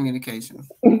Cox Communications.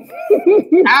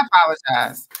 I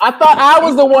apologize. I thought I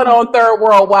was the one on third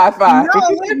world Wi-Fi. No,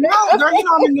 girl, you know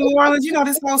I'm in New Orleans. You know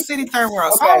this whole city, third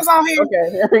world. So I was on here.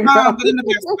 Okay, here we go. But in the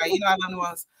best way, you know I love New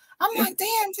Orleans. I'm like,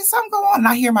 damn, just something go on. And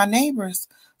I hear my neighbors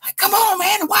like, come on,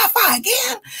 man, the Wi-Fi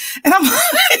again. And I'm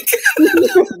like,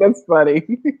 that's funny.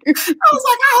 I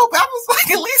was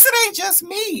like, at least it ain't just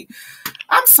me.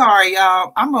 I'm sorry,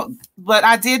 y'all. But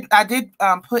I did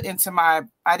put into my,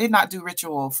 I did not do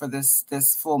ritual for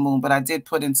this full moon, but I did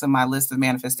put into my list of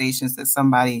manifestations that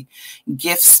somebody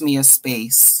gifts me a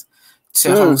space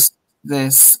to host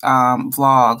this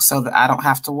vlog so that I don't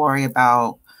have to worry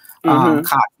about Cox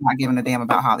not giving a damn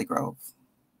about Holly Grove.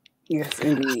 Yes,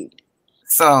 indeed.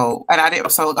 So, and I did.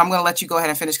 So I'm going to let you go ahead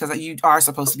and finish because you are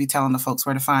supposed to be telling the folks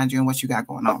where to find you and what you got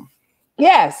going on.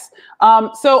 Yes.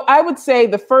 So I would say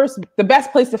the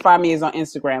best place to find me is on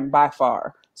Instagram by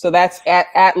far. So that's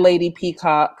at Lady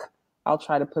Peacock. I'll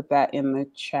try to put that in the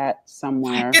chat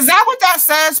somewhere. Is that what that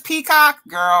says, Peacock,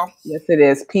 girl? Yes, it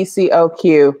is.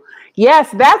 PCOQ. Yes,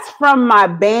 that's from my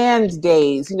band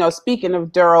days. You know, speaking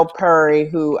of Daryl Purry,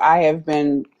 who I have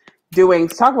been doing,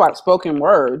 talk about spoken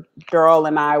word. Daryl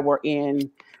and I were in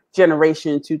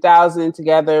Generation 2000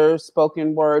 together,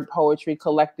 spoken word poetry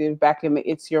collective back in the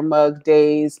It's Your Mug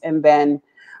days. And then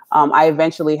I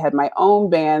eventually had my own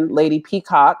band, Lady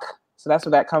Peacock. So that's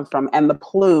where that comes from. And the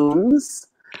Plumes.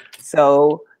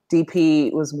 So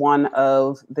DP was one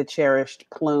of the cherished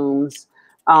Plumes.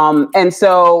 And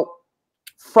so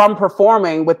from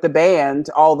performing with the band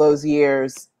all those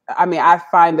years, I mean, I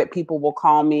find that people will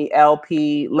call me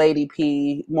LP, Lady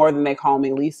P, more than they call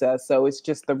me Lisa. So it's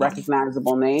just the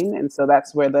recognizable name. And so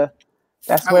that's where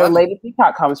Lady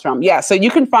Peacock comes from. Yeah. So you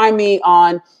can find me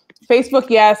on Facebook,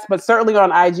 yes, but certainly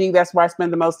on IG. That's where I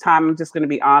spend the most time. I'm just going to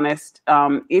be honest.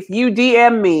 If you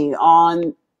DM me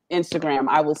on Instagram,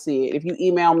 I will see it. If you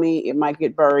email me, it might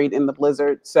get buried in the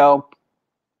blizzard. So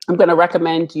I'm going to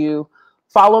recommend you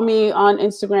follow me on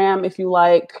Instagram if you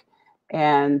like.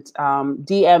 And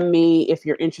DM me if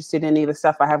you're interested in any of the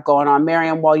stuff I have going on.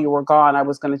 Miriam, while you were gone, I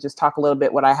was going to just talk a little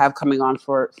bit what I have coming on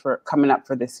for coming up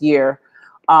for this year.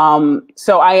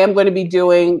 So I am going to be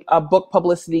doing book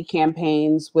publicity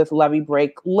campaigns with Levy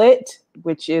Break Lit,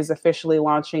 which is officially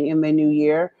launching in the new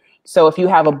year. So if you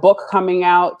have a book coming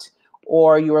out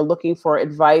or you are looking for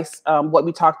advice, what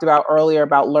we talked about earlier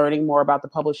about learning more about the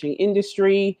publishing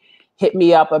industry, hit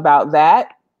me up about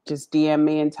that. Just DM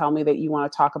me and tell me that you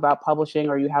want to talk about publishing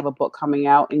or you have a book coming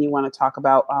out and you want to talk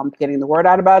about getting the word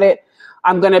out about it.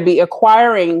 I'm going to be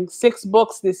acquiring 6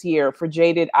 books this year for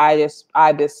Jaded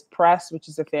Ibis Press, which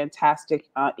is a fantastic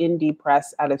indie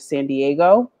press out of San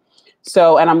Diego.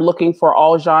 So, and I'm looking for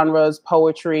all genres,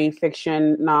 poetry,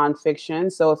 fiction,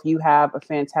 nonfiction. So if you have a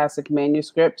fantastic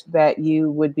manuscript that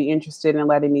you would be interested in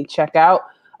letting me check out,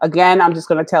 again, I'm just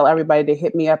going to tell everybody to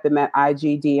hit me up in that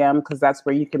IG DM because that's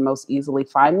where you can most easily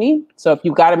find me. So if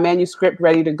you've got a manuscript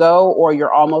ready to go or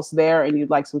you're almost there and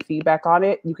you'd like some feedback on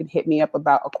it, you can hit me up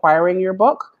about acquiring your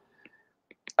book.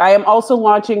 I am also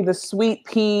launching the Sweet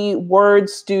Pea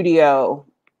Word Studio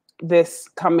this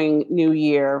coming new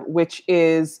year, which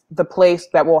is the place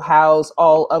that will house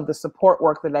all of the support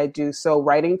work that I do. So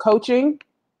writing coaching,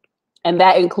 and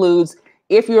that includes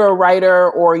if you're a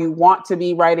writer or you want to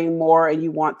be writing more and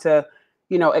you want to,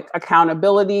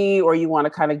 accountability, or you want to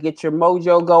kind of get your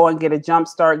mojo going, get a jump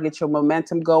start, get your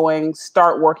momentum going,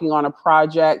 start working on a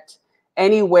project,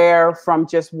 anywhere from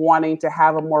just wanting to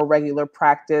have a more regular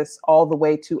practice all the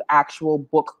way to actual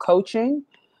book coaching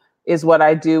is what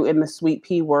I do in the Sweet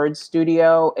Pea Word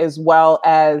Studio, as well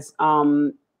as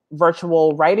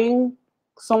virtual writing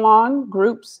salon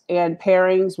groups and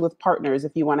pairings with partners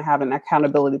if you want to have an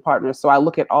accountability partner. So I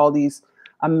look at all these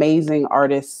amazing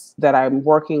artists that I'm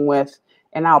working with,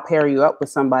 and I'll pair you up with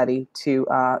somebody to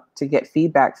get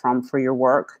feedback from for your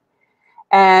work.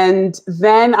 And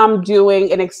then I'm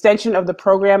doing an extension of the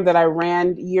program that I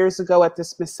ran years ago at the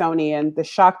Smithsonian. The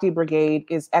Shakti Brigade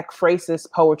is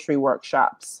ekphrasis poetry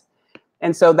workshops.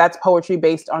 And so that's poetry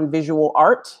based on visual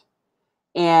art.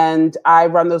 And I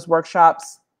run those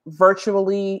workshops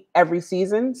virtually every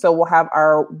season. So we'll have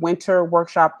our winter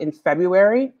workshop in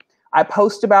February. I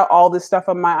post about all this stuff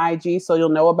on my IG, so you'll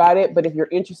know about it. But if you're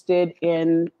interested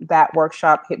in that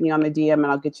workshop, hit me on the DM and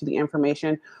I'll get you the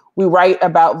information. We write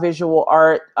about visual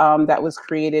art that was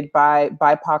created by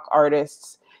BIPOC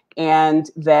artists. And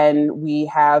then we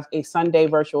have a Sunday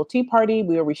virtual tea party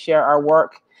where we share our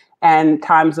work. And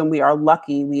times when we are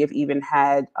lucky, we have even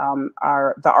had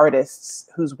the artists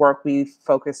whose work we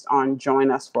focused on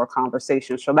join us for a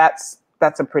conversation. So that's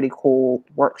a pretty cool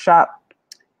workshop.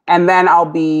 And then I'll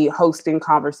be hosting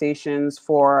conversations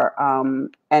for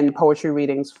and poetry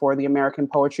readings for the American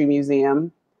Poetry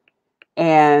Museum.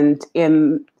 And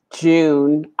in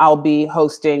June, I'll be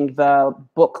hosting the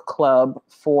book club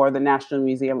for the National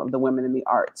Museum of the Women in the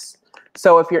Arts.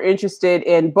 So if you're interested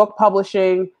in book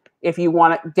publishing, if you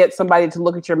want to get somebody to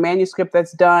look at your manuscript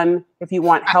that's done, if you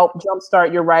want help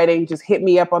jumpstart your writing, just hit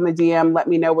me up on the DM, let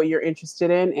me know what you're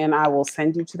interested in, and I will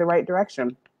send you to the right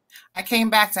direction. I came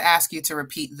back to ask you to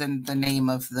repeat the name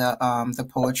of the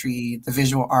poetry, the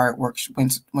visual art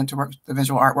the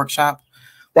visual art workshop.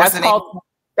 That's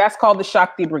called the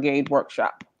Shakti Brigade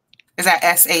workshop. Is that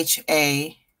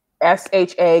SHA?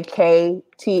 SHAKTI.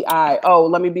 Oh,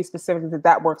 let me be specific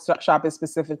that workshop is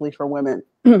specifically for women.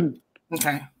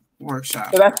 Okay.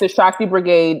 Workshop. So that's the Shakti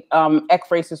Brigade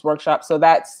ekphrasis workshop. So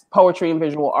that's poetry and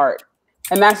visual art.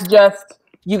 And that's just,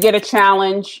 you get a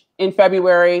challenge in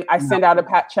February. I send out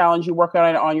a challenge. You work on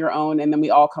it on your own. And then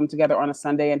we all come together on a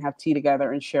Sunday and have tea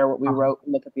together and share what we wrote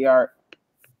and look at the art.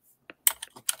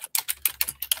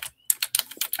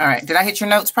 All right. Did I hit your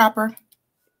notes proper?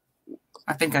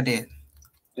 I think I did.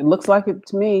 It looks like it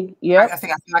to me. Yeah. I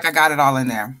feel like I got it all in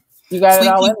there. You got it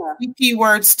all in there. Sweet Pea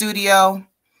Word Studio.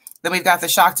 Then we've got the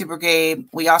Shakti Brigade.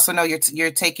 We also know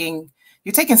you're taking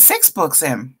 6 books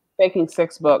in. Taking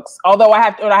 6 books. Although I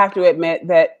have to admit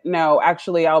that no,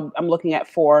 actually I'm looking at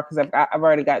 4 because I've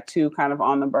already got 2 kind of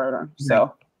on the burner.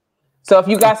 So if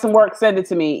you got some work, send it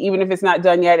to me. Even if it's not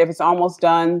done yet, if it's almost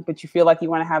done, but you feel like you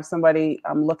want to have somebody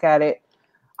look at it.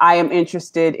 I am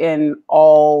interested in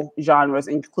all genres,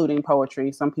 including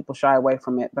poetry. Some people shy away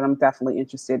from it, but I'm definitely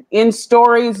interested in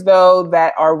stories though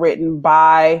that are written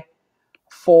by,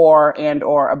 for, and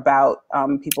or about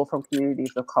people from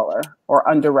communities of color or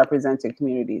underrepresented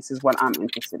communities is what I'm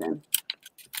interested in.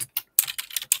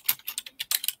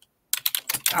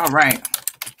 All right.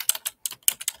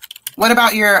 What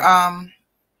about your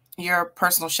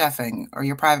personal chefing or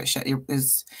your private chef?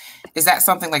 Is that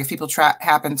something like if people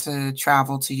happen to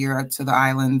travel to the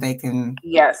island, they can?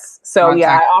 Yes. So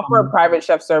yeah, I offer a private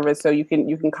chef service. So you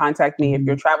can contact me if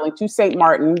you're traveling to St.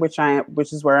 Maarten,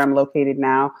 which is where I'm located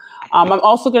now. I'm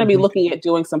also going to be looking at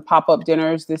doing some pop-up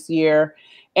dinners this year.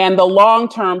 And the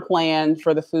long-term plan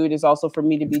for the food is also for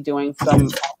me to be doing some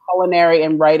culinary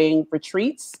and writing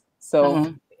retreats.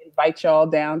 So invite y'all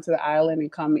down to the island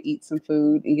and come and eat some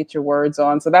food and get your words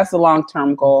on. So that's the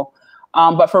long-term goal.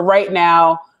 But for right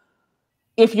now,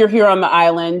 if you're here on the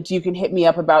island, you can hit me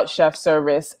up about chef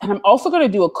service. And I'm also going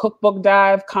to do a cookbook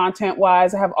dive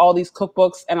content-wise. I have all these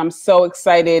cookbooks and I'm so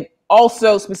excited.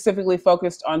 Also specifically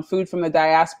focused on food from the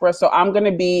diaspora. So I'm going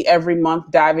to be every month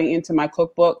diving into my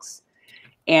cookbooks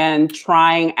and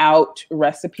trying out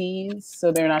recipes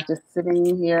so they're not just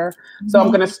sitting here. So I'm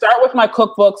going to start with my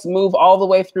cookbooks, move all the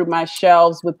way through my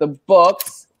shelves with the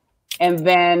books. And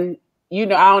then, I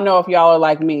don't know if y'all are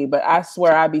like me, but I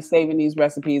swear I'd be saving these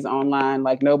recipes online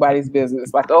like nobody's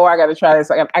business. Like, oh, I got to try this.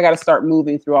 I got to start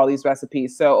moving through all these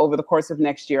recipes. So over the course of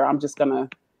next year, I'm just going to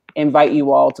invite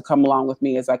you all to come along with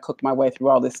me as I cook my way through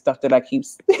all this stuff that I keep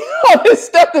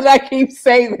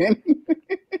saving.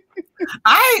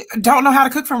 I don't know how to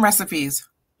cook from recipes.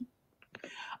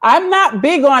 I'm not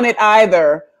big on it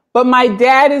either, but my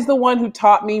dad is the one who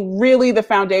taught me really the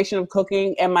foundation of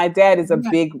cooking, and my dad is a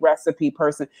big recipe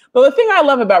person. But the thing I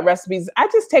love about recipes, I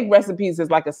just take recipes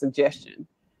as like a suggestion,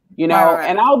 you know,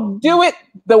 and I'll do it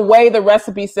the way the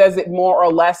recipe says it more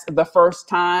or less the first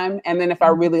time, and then if I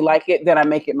really like it, then I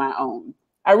make it my own.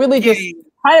 I really just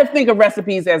kind of think of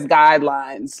recipes as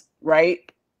guidelines, right?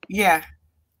 Yeah.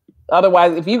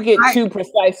 Otherwise, if you get too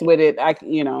precise with it,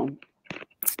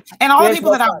 And all the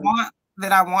people that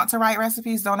I want to write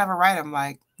recipes don't ever write them.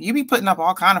 Like, you be putting up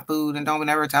all kind of food and don't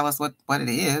ever tell us what it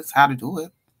is, how to do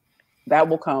it. That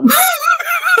will come.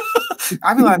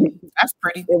 I'd be like, that's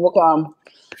pretty. It will come.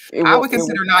 I would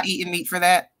consider not eating meat for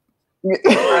that.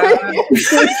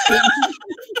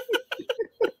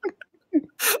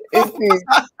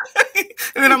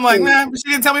 And then I'm like, man, but she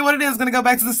didn't tell me what it is. It's gonna go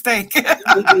back to the steak.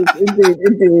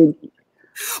 Indeed.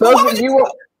 Go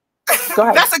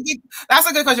ahead. That's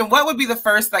a good question. What would be the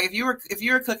first, like, if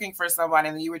you were cooking for somebody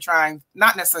and you were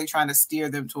not necessarily trying to steer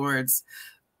them towards,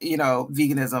 you know,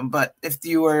 veganism, but if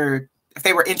they were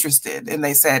interested and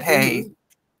they said, hey,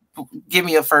 give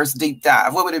me a first deep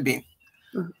dive, what would it be?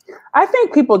 I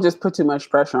think people just put too much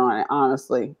pressure on it,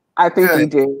 honestly. I think they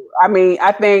do. I mean,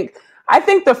 I think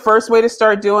the first way to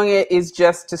start doing it is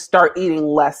just to start eating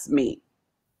less meat.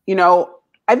 You know,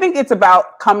 I think it's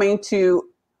about coming to,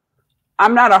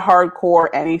 I'm not a hardcore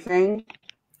anything,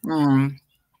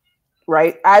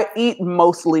 right? I eat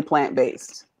mostly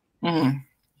plant-based.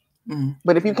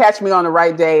 But if you catch me on the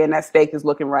right day and that steak is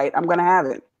looking right, I'm going to have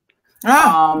it.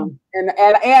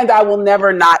 And I will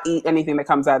never not eat anything that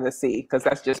comes out of the sea, because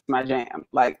that's just my jam.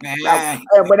 Like,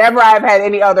 whenever I've had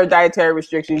any other dietary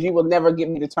restrictions, you will never get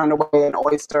me to turn away an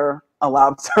oyster, a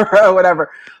lobster, or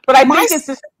whatever. But I think it's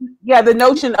just, the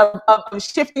notion of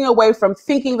shifting away from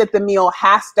thinking that the meal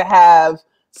has to have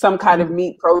some kind of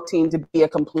meat protein to be a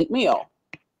complete meal.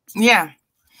 Yeah.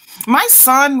 My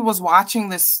son was watching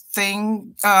this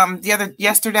thing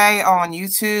yesterday on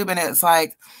YouTube, and it's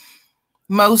like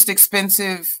most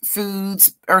expensive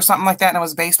foods or something like that, and it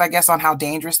was based, I guess, on how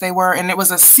dangerous they were. And it was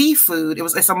a seafood.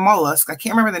 It's a mollusk. I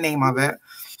can't remember the name of it.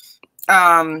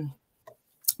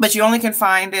 But you only can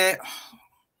find it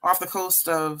off the coast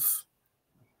of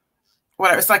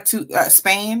whatever. It's like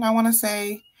Spain, I want to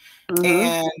say,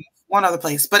 and one other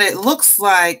place. But it looks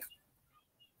like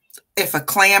if a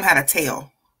clam had a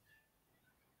tail.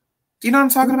 Do you know what I'm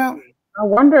talking about? I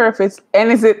wonder if is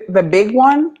it the big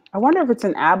one? I wonder if it's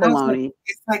an abalone.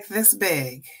 It's like this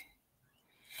big.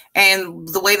 And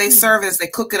the way they serve it is they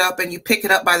cook it up and you pick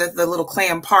it up by the little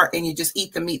clam part and you just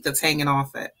eat the meat that's hanging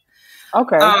off it.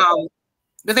 Okay.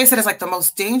 But they said it's like the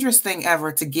most dangerous thing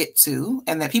ever to get to,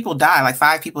 and that people die, like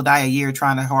 5 people die a year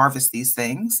trying to harvest these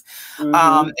things. And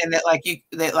that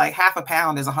like half a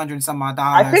pound is $100 and some odd.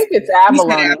 I think it's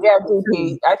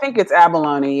abalone. I think it's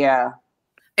abalone. Yeah.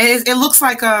 It looks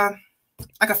like a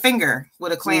finger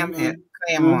with a clam on it.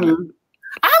 I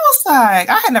was like,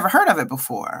 I had never heard of it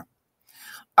before.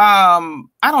 I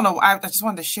don't know. I just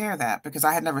wanted to share that because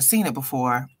I had never seen it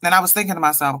before. And I was thinking to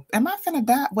myself, am I finna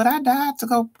die? Would I die to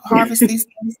go harvest these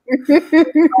things?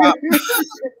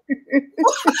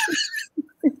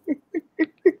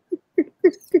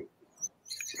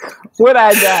 Would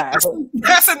I die?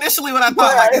 That's initially what I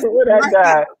thought. Would I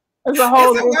die? That's a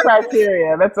whole new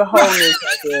criteria. That's a whole new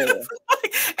criteria.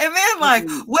 And then, like,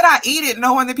 would I eat it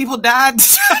knowing that people died?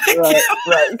 Right.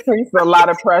 There's a lot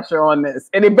of pressure on this.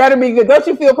 And it better be good. Don't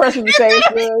you feel pressure to say it's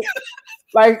good?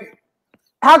 Like,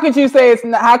 how could you say it's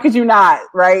not? How could you not,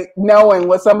 right? Knowing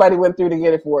what somebody went through to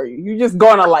get it for you. You're just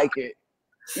going to like it.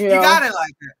 You gotta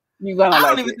like it. You're going to like it. I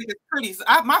don't even think it's pretty.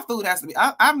 My food has to be,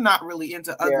 I'm not really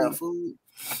into ugly food.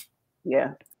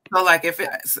 Yeah. So like if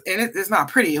it's not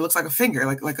pretty, it looks like a finger,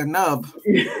 like a nub,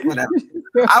 whatever.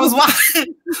 I was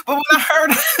watching, but when I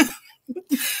heard,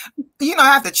 I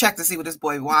have to check to see what this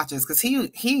boy watches, because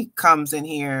he comes in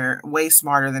here way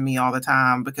smarter than me all the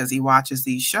time because he watches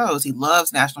these shows. He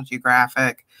loves National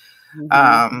Geographic,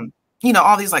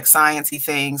 all these like sciencey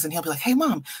things, and he'll be like, "Hey,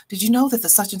 Mom, did you know that the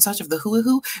such and such of the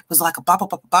hoo was like a ba ba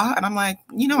ba ba?" And I'm like,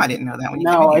 I didn't know that.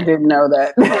 I didn't know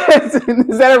that.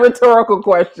 Is that a rhetorical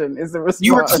question? Is the response?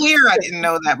 You were clear. I didn't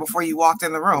know that before you walked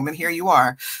in the room, and here you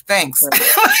are. Thanks.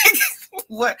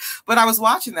 What? But I was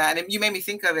watching that, and you made me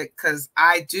think of it because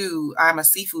I'm a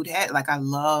seafood head. Like I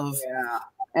love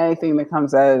anything that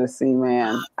comes out of the sea,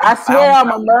 man. I swear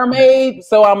I'm a mermaid,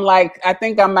 so I'm like, I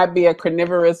think I might be a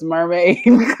carnivorous mermaid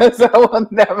because I will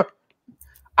never.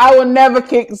 I will never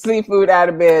kick seafood out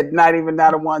of bed, not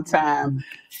a one time.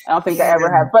 I don't think I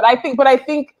ever have. But I think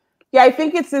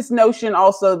it's this notion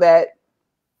also that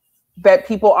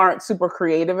people aren't super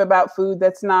creative about food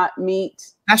that's not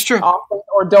meat. That's true. Often,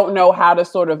 or don't know how to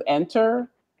sort of enter.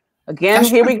 Again,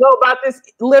 here we go about this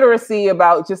literacy,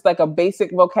 about just like a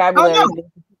basic vocabulary that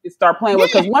you start playing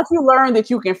with. Because once you learn that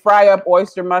you can fry up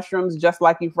oyster mushrooms just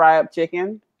like you fry up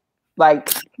chicken,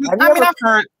 like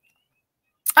I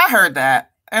heard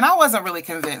that, and I wasn't really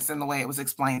convinced in the way it was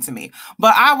explained to me.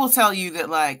 But I will tell you that,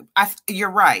 like, you're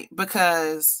right,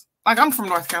 because like I'm from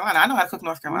North Carolina. I know how to cook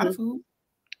North Carolina food.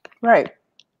 Right.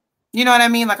 You know what I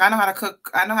mean? Like I know how to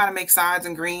cook. I know how to make sides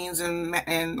and greens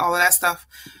and all of that stuff.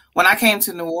 When I came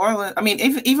to New Orleans, I mean,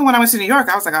 even when I went to New York,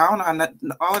 I was like, I don't know how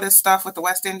all of this stuff with the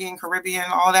West Indian, Caribbean,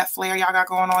 all that flair y'all got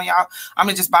going on, y'all. I'm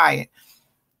gonna just buy it.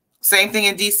 Same thing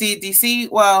in DC. DC,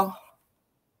 well,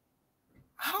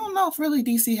 I don't know if really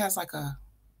DC has like a.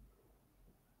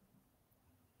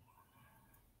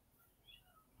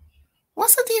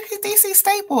 What's a DC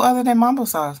staple other than mambo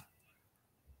sauce?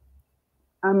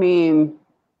 I mean,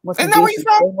 what's Isn't that where you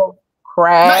from?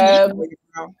 Crab.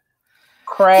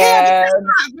 Crab. Yeah,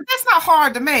 but that's not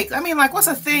hard to make. I mean, like, what's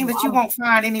a thing that you won't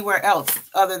find anywhere else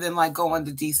other than like going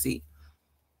to DC?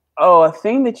 Oh, a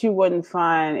thing that you wouldn't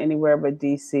find anywhere but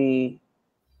DC.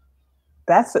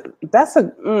 That's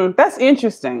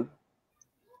interesting.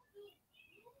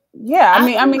 Yeah, I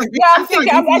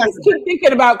just keep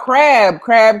thinking about crab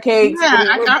cakes. Yeah,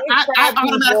 I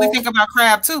automatically think about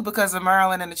crab too because of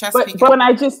Maryland and the Chesapeake. But when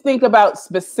I just think about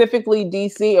specifically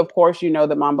DC, of course, you know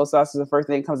that mambo sauce is the first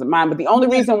thing that comes to mind. But the only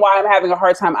reason why I'm having a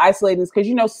hard time isolating is because,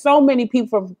 you know, so many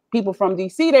people from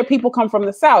DC, their people come from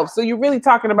the South. So you're really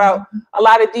talking about a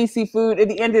lot of DC food at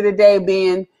the end of the day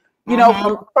being, you know,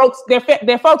 from folks,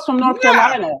 they're folks from North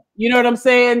Carolina. You know what I'm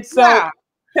saying? So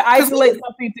to isolate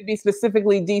something to be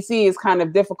specifically DC is kind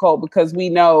of difficult because we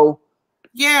know.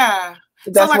 Yeah.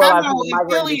 That's so like where I know in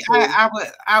Philly,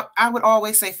 I would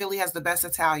always say Philly has the best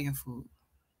Italian food.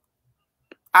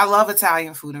 I love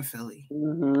Italian food in Philly.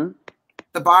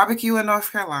 The barbecue in North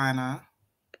Carolina.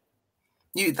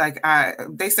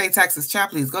 They say Texas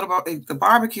chap, please go to the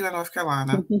barbecue in North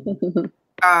Carolina.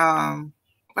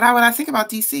 But when I think about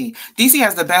DC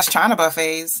has the best China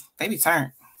buffets. They be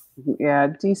turned. Yeah,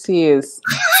 DC is.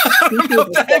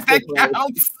 That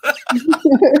counts.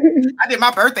 I did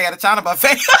my birthday at a China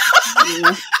buffet.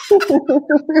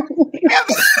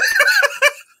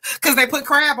 Because they put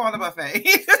crab on the buffet.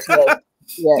 Yes.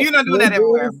 You're not doing that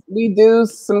everywhere. We do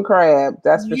some crab,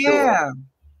 that's for sure.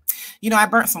 You know, I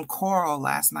burnt some coral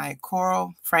last night.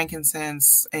 Coral,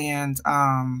 frankincense, and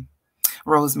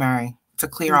rosemary to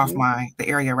clear off the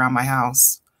area around my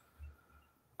house.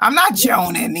 I'm not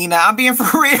joning, Nina. I'm being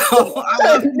for real.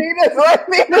 Nina said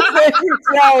she's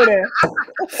joning.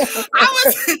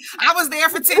 I was there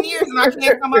for 10 years and I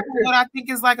can't come up with what I think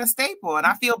is like a staple. And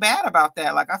I feel bad about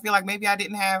that. Like I feel like maybe I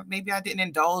didn't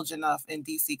indulge enough in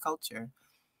DC culture.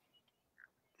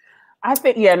 I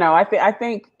think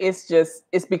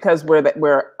it's because we're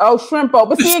shrimpo.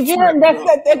 But see again,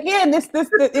 it's the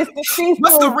seafood.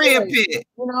 What's the red pit?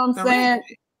 You know what I'm saying?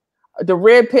 The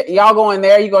red pit, y'all going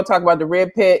there, you're gonna talk about the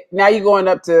red pit. Now you're going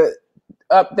up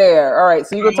there. All right,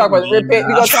 so you're gonna talk about the red pit,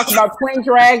 you're gonna talk about Twin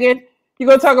Dragon. You're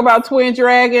gonna talk about Twin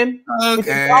Dragon.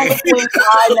 Okay.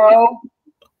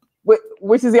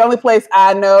 Which is the only place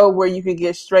I know where you can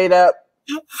get straight up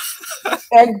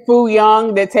egg foo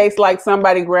young that tastes like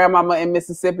somebody grandmama in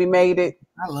Mississippi made it.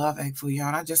 I love egg foo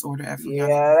young. I just ordered egg foo young.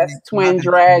 Yeah, that's Twin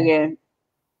Dragon.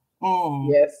 Oh.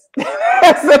 Yes.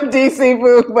 Some DC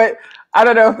food, but I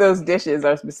don't know if those dishes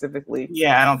are specifically.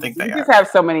 Yeah, I don't think they just have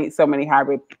so many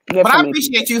hybrid. But I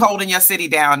appreciate you holding your city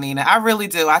down, Nina. I really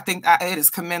do. I think it is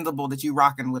commendable that you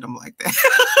rocking with them like that.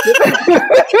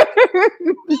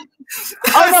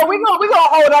 Oh no, we gonna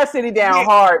hold our city down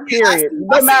hard. Period.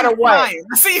 No matter what. We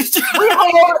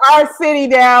hold our city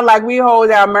down like we hold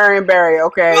down Marionberry.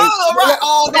 Okay. Right,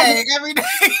 all day, every day.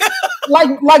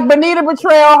 like Benita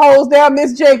Betrayal holds down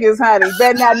Miss Jenkins, honey.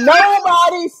 Better not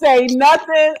nobody say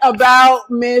nothing about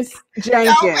Miss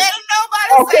Jenkins.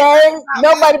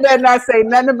 Nobody better not say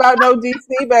nothing about no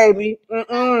DC baby.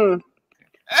 Not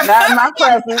in my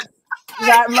presence.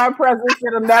 Not in my presence.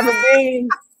 It'll never be.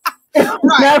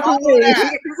 Right. But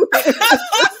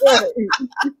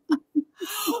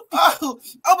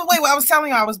wait, I was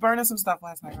telling you I was burning some stuff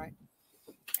last night, right?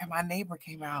 And my neighbor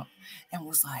came out and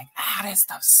was like, that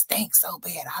stuff stinks so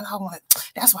bad. I don't want to.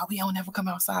 That's why we don't ever come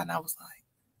outside. And I was like,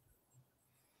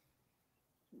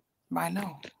 I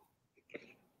know.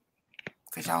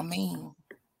 Because y'all mean.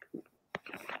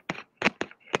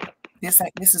 This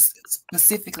is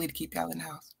specifically to keep y'all in the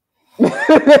house.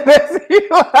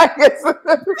 It work?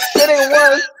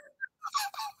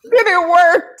 Did it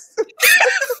work?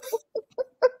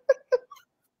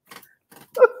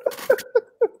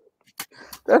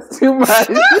 That's too much.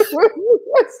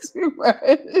 That's too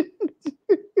much.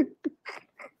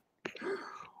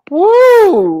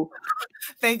 Woo!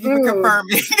 Thank you for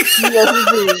confirming.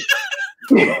 Yes,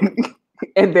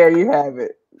 and there you have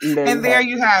it. And there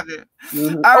you have it.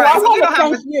 Mm-hmm. All right.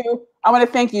 I want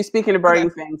to thank you. Speaking of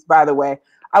burning things, by the way,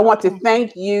 I want to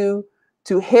thank you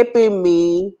to hipping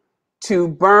me to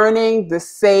burning the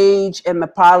sage and the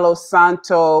Palo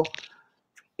Santo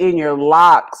in your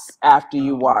locks after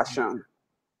you wash them.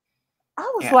 I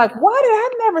was like, why did I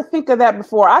never think of that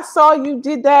before? I saw you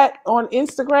did that on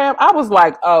Instagram. I was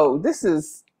like, oh, this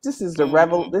is a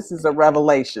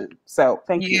revelation. So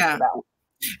thank you for that one.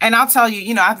 And I'll tell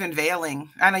you, I've been veiling.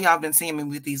 I know y'all been seeing me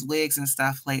with these wigs and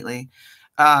stuff lately.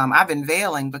 I've been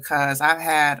veiling because I've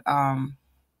had, I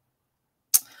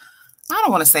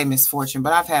don't want to say misfortune,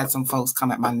 but I've had some folks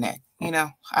come at my neck, in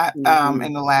the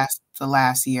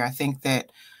last year. I think that,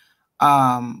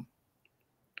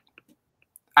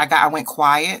 I went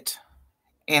quiet,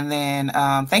 and then,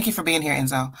 thank you for being here,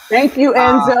 Enzo. Thank you,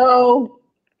 Enzo.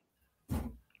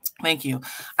 Thank you.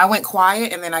 I went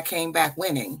quiet, and then I came back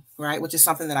winning, right? Which is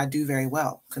something that I do very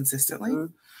well consistently.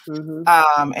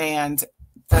 Mm-hmm. And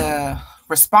the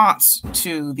response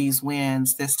to these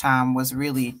wins this time was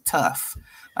really tough.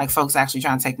 Like folks actually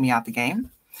trying to take me out the game.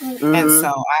 Mm-hmm. And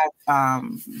so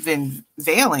I've been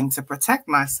veiling to protect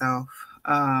myself.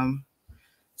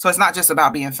 So it's not just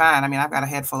about being fine. I mean, I've got a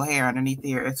head full of hair underneath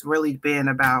here. It's really been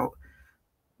about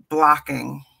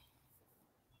blocking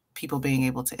people being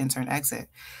able to enter and exit.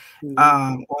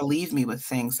 Or leave me with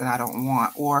things that I don't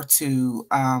want, or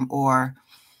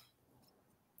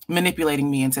manipulating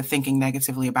me into thinking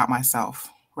negatively about myself,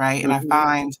 right? And I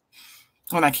find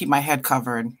when I keep my head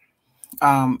covered,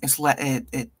 it's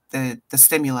the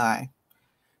stimuli,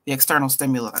 the external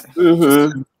stimuli,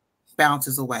 just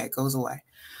bounces away, it goes away.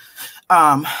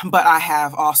 But I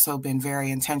have also been very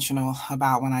intentional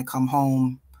about when I come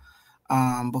home,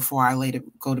 before I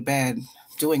go to bed,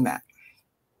 doing that.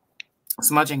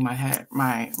 Smudging my head,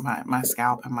 my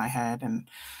scalp and my head, and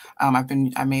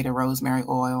I made a rosemary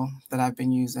oil that I've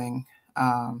been using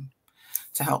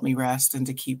to help me rest and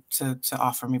to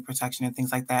offer me protection and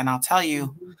things like that. And I'll tell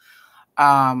you,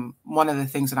 one of the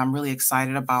things that I'm really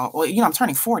excited about. Well, I'm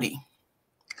turning 40.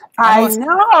 I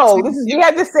know. You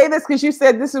had to say this because you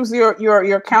said this was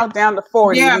your countdown to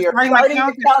 40. Yeah, you're starting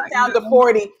to count down to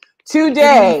 40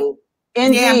 today.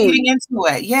 Indeed. Yeah, I'm getting into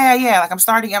it. Yeah. Like I'm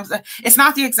starting. It's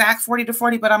not the exact 40 to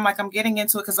 40, but I'm getting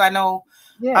into it because I know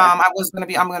I'm going to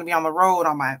be on the road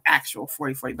on my actual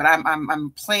 40, but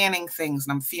I'm planning things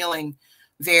and I'm feeling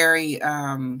very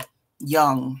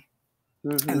young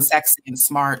and sexy and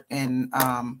smart and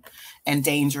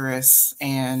dangerous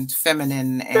and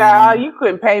feminine. And you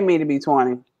couldn't pay me to be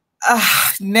 20.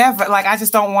 Never. Like I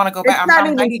just don't want to go back. I'm not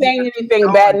even saying anything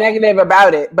negative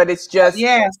about it, but it's just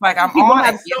it's like people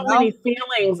have so many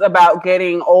feelings about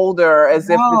getting older, as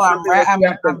if it's something that you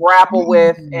have to grapple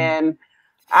with. And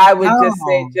I would just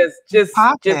say, just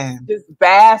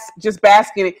bask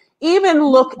in it. Even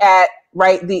look at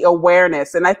the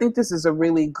awareness, and I think this is a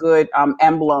really good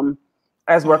emblem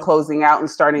as we're closing out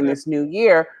and starting this new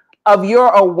year, of your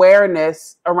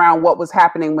awareness around what was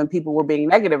happening when people were being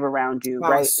negative around you,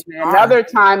 right? And another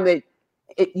time that,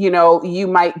 you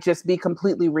might just be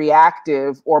completely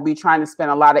reactive or be trying to spend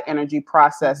a lot of energy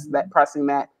processing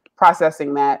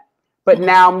that. But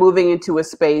now moving into a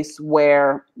space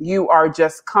where you are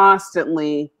just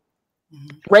constantly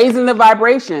raising the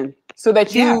vibration so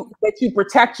that you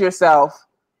protect yourself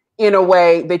in a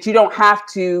way that you don't have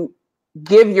to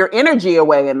give your energy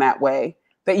away in that way.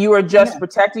 That you are just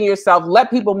protecting yourself.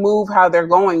 Let people move how they're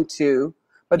going to,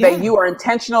 but that you are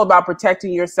intentional about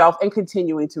protecting yourself and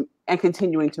continuing to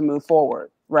move forward.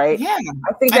 Right? Yeah,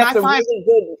 I think that's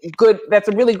That's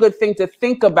a really good thing to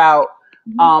think about,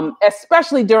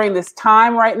 especially during this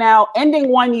time right now. Ending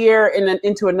one year and then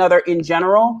into another in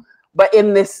general, but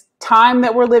in this time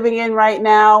that we're living in right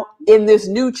now, in this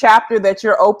new chapter that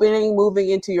you're opening, moving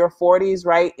into your 40s,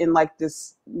 right? In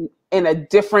a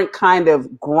different kind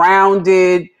of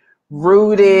grounded,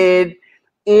 rooted,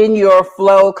 in your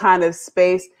flow kind of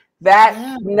space. That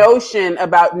notion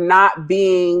about not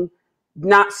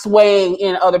swaying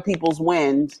in other people's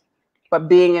wind, but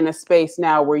being in a space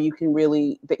now where you can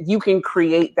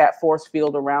create that force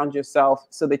field around yourself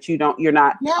so that you're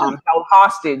not held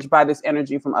hostage by this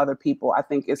energy from other people. I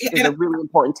think it's a really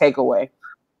important takeaway.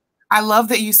 I love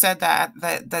that you said that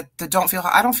I don't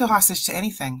feel hostage to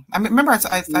anything. I mean, remember I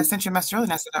sent you a message earlier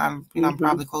and I said I'm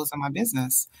probably closing my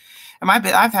business. And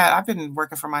I've been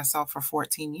working for myself for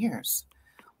 14 years.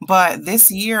 But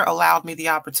this year allowed me the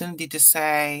opportunity to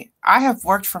say, I have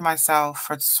worked for myself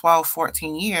for 12,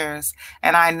 14 years,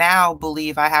 and I now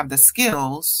believe I have the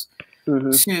skills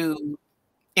to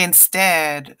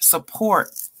instead support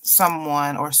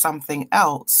someone or something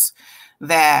else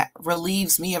that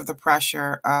relieves me of the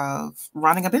pressure of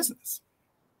running a business.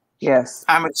 Yes.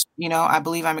 I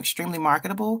believe I'm extremely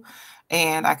marketable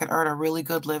and I could earn a really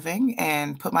good living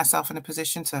and put myself in a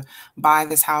position to buy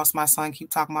this house my son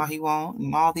keep talking about he won't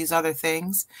and all these other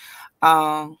things.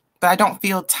 But I don't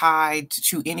feel tied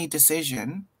to any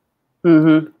decision.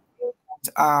 And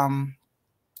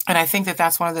I think that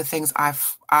that's one of the things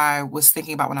I was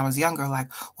thinking about when I was younger,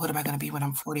 like, what am I going to be when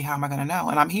I'm 40? How am I going to know?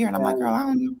 And I'm here and I'm like, girl, I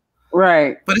don't know.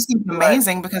 Right. But it's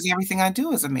amazing because everything I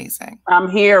do is amazing. I'm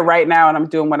here right now and I'm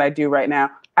doing what I do right now.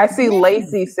 I see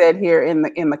Lacey said here in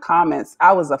the comments,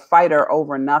 I was a fighter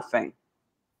over nothing.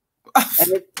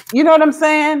 And you know what I'm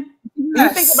saying?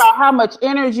 Yes. You think about how much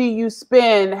energy you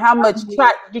spend, how much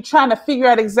you're trying to figure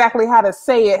out exactly how to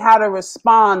say it, how to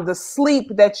respond, the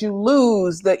sleep that you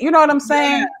lose, you know what I'm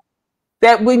saying? Yeah.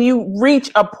 That when you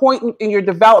reach a point in your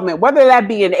development, whether that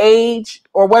be an age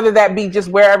or whether that be just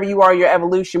wherever you are in your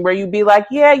evolution, where you be like,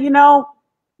 yeah, you know,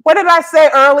 what did I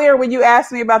say earlier when you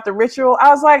asked me about the ritual? I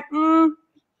was like, I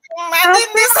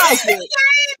don't feel like it.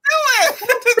 I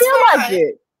don't feel like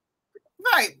it.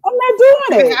 Right. I'm not doing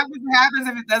it. If it happens.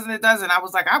 If it doesn't, it doesn't. I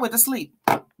was like, I went to sleep.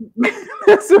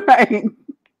 That's right.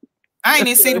 I ain't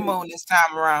even see the moon this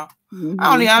time around.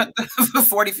 I don't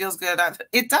 40 feels good.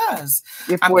 It does.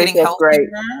 I'm getting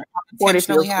healthier. I'm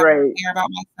intentionally having to care about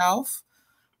myself.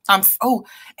 And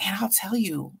I'll tell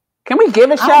you. Can we give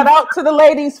a shout out to the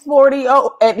ladies 40?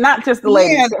 Oh, and not just the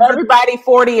ladies. Everybody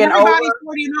 40 and over. Everybody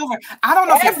 40 and over. I don't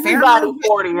know if everybody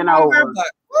 40 and over. But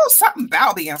something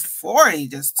about being 40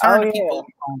 just turning people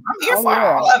on. I'm here for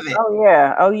all of it.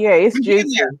 Oh yeah. It's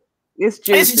juicy. It's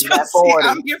juicy. That 40.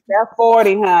 That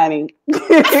 40, honey. Listen,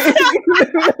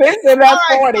 that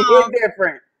 40 is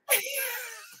different.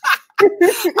 All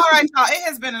right, y'all. It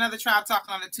has been another Tribe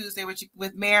Talking on a Tuesday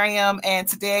with Miriam, and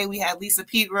today we had Lisa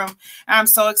Pegram. I'm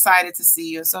so excited to see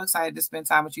you. So excited to spend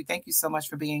time with you. Thank you so much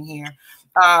for being here.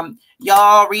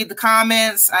 Y'all read the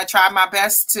comments. I tried my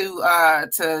best to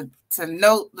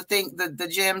note the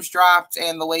gems dropped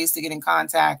and the ways to get in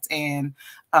contact and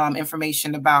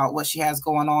information about what she has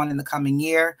going on in the coming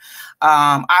year.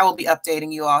 I will be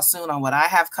updating you all soon on what I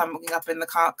have coming up in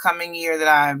the coming year that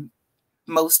I'm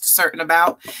most certain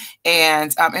about,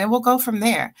 and we'll go from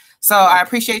there. So I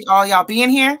appreciate all y'all being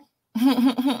here.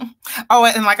 Oh,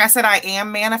 and like I said, I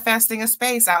am manifesting a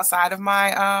space outside of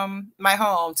my my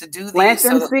home to do these. Plant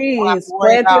them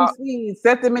seeds,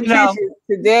 set them in dishes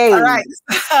today. All right,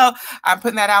 so I'm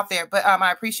putting that out there. But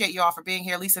I appreciate you all for being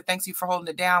here. Lisa, thanks you for holding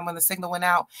it down when the signal went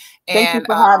out. Thank you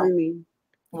for having me.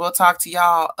 We'll talk to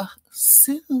y'all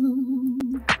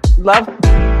soon. Love.